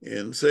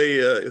 And say,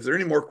 if there are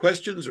any more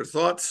questions or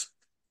thoughts,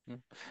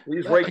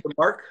 please write to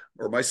Mark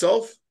or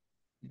myself.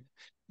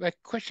 A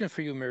question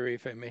for you, Murray,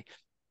 if I may.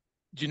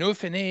 Do you know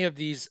if any of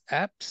these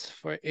apps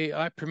for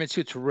AI permits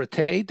you to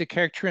rotate the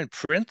character and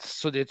print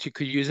so that you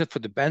could use it for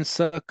the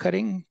bandsaw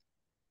cutting?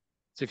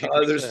 So if you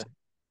could,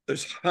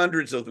 there's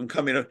hundreds of them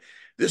coming up.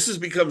 This has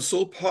become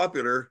so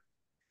popular.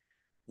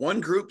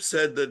 One group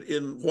said that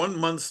in 1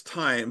 month's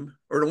time,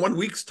 or in 1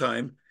 week's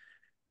time,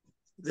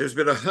 there's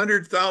been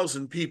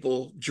 100,000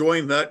 people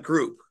join that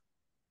group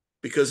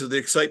because of the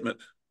excitement.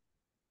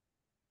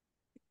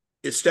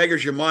 It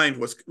staggers your mind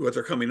what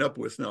they're coming up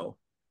with now.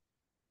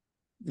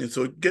 And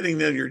so getting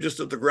in, you're just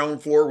at the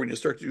ground floor when you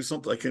start to do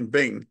something like in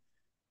Bing.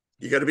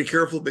 You got to be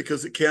careful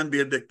because it can be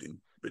addicting,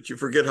 but you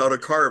forget how to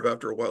carve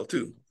after a while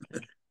too.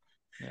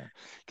 Yeah,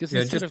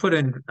 just put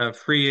in a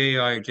free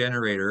AI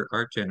generator,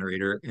 art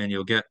generator, and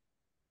you'll get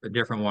the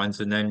different ones.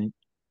 And then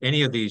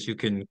any of these you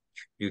can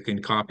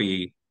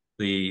copy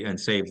and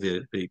save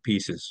the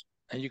pieces.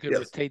 And you can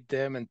rotate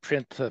them and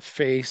print a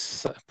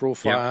face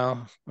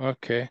profile. Yep.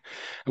 Okay.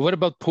 And what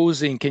about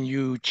posing? Can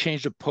you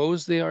change the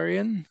pose they are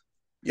in?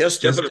 Yes,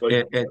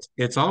 definitely.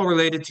 It's all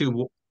related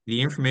to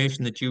the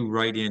information that you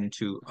write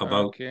into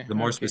about. The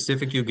more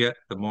specific you get,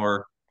 the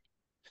more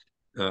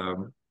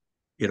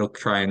it'll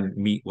try and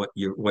meet what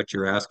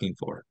you're asking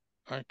for.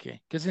 Okay,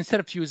 because instead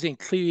of using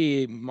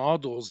clear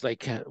models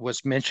like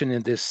was mentioned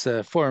in this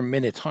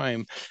 4-minute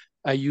time,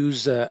 I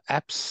use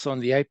apps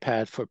on the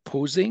iPad for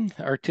posing,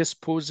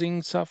 artist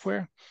posing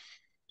software.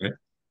 Okay.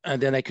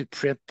 And then I could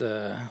print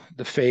the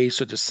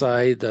face or the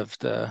side of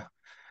the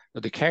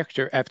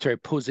character after I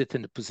pose it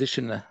in the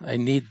position I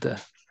need,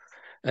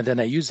 and then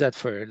I use that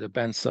for the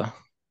bandsaw.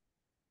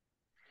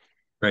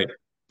 Right.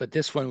 But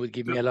this one would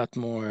give me a lot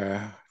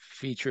more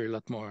feature, a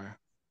lot more.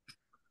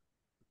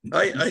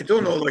 I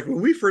don't know, like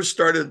when we first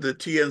started the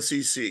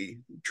TNCC,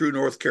 True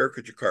North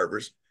Caricature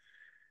Carvers,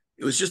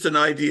 it was just an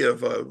idea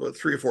of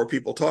 3 or 4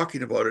 people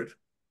talking about it.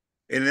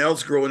 And now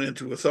it's growing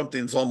into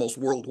something that's almost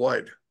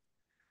worldwide.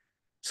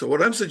 So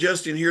what I'm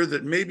suggesting here,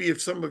 that maybe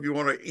if some of you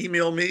want to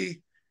email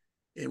me,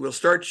 and we'll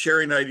start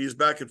sharing ideas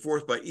back and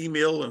forth by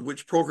email and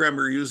which program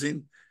we're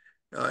using,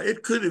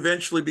 it could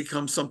eventually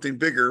become something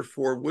bigger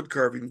for wood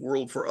carving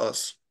world for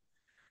us.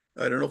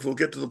 I don't know if we'll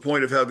get to the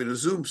point of having a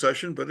Zoom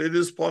session, but it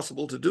is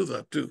possible to do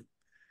that too.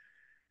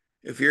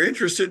 If you're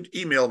interested,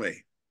 email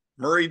me,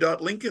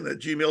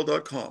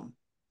 murray.lincoln@gmail.com.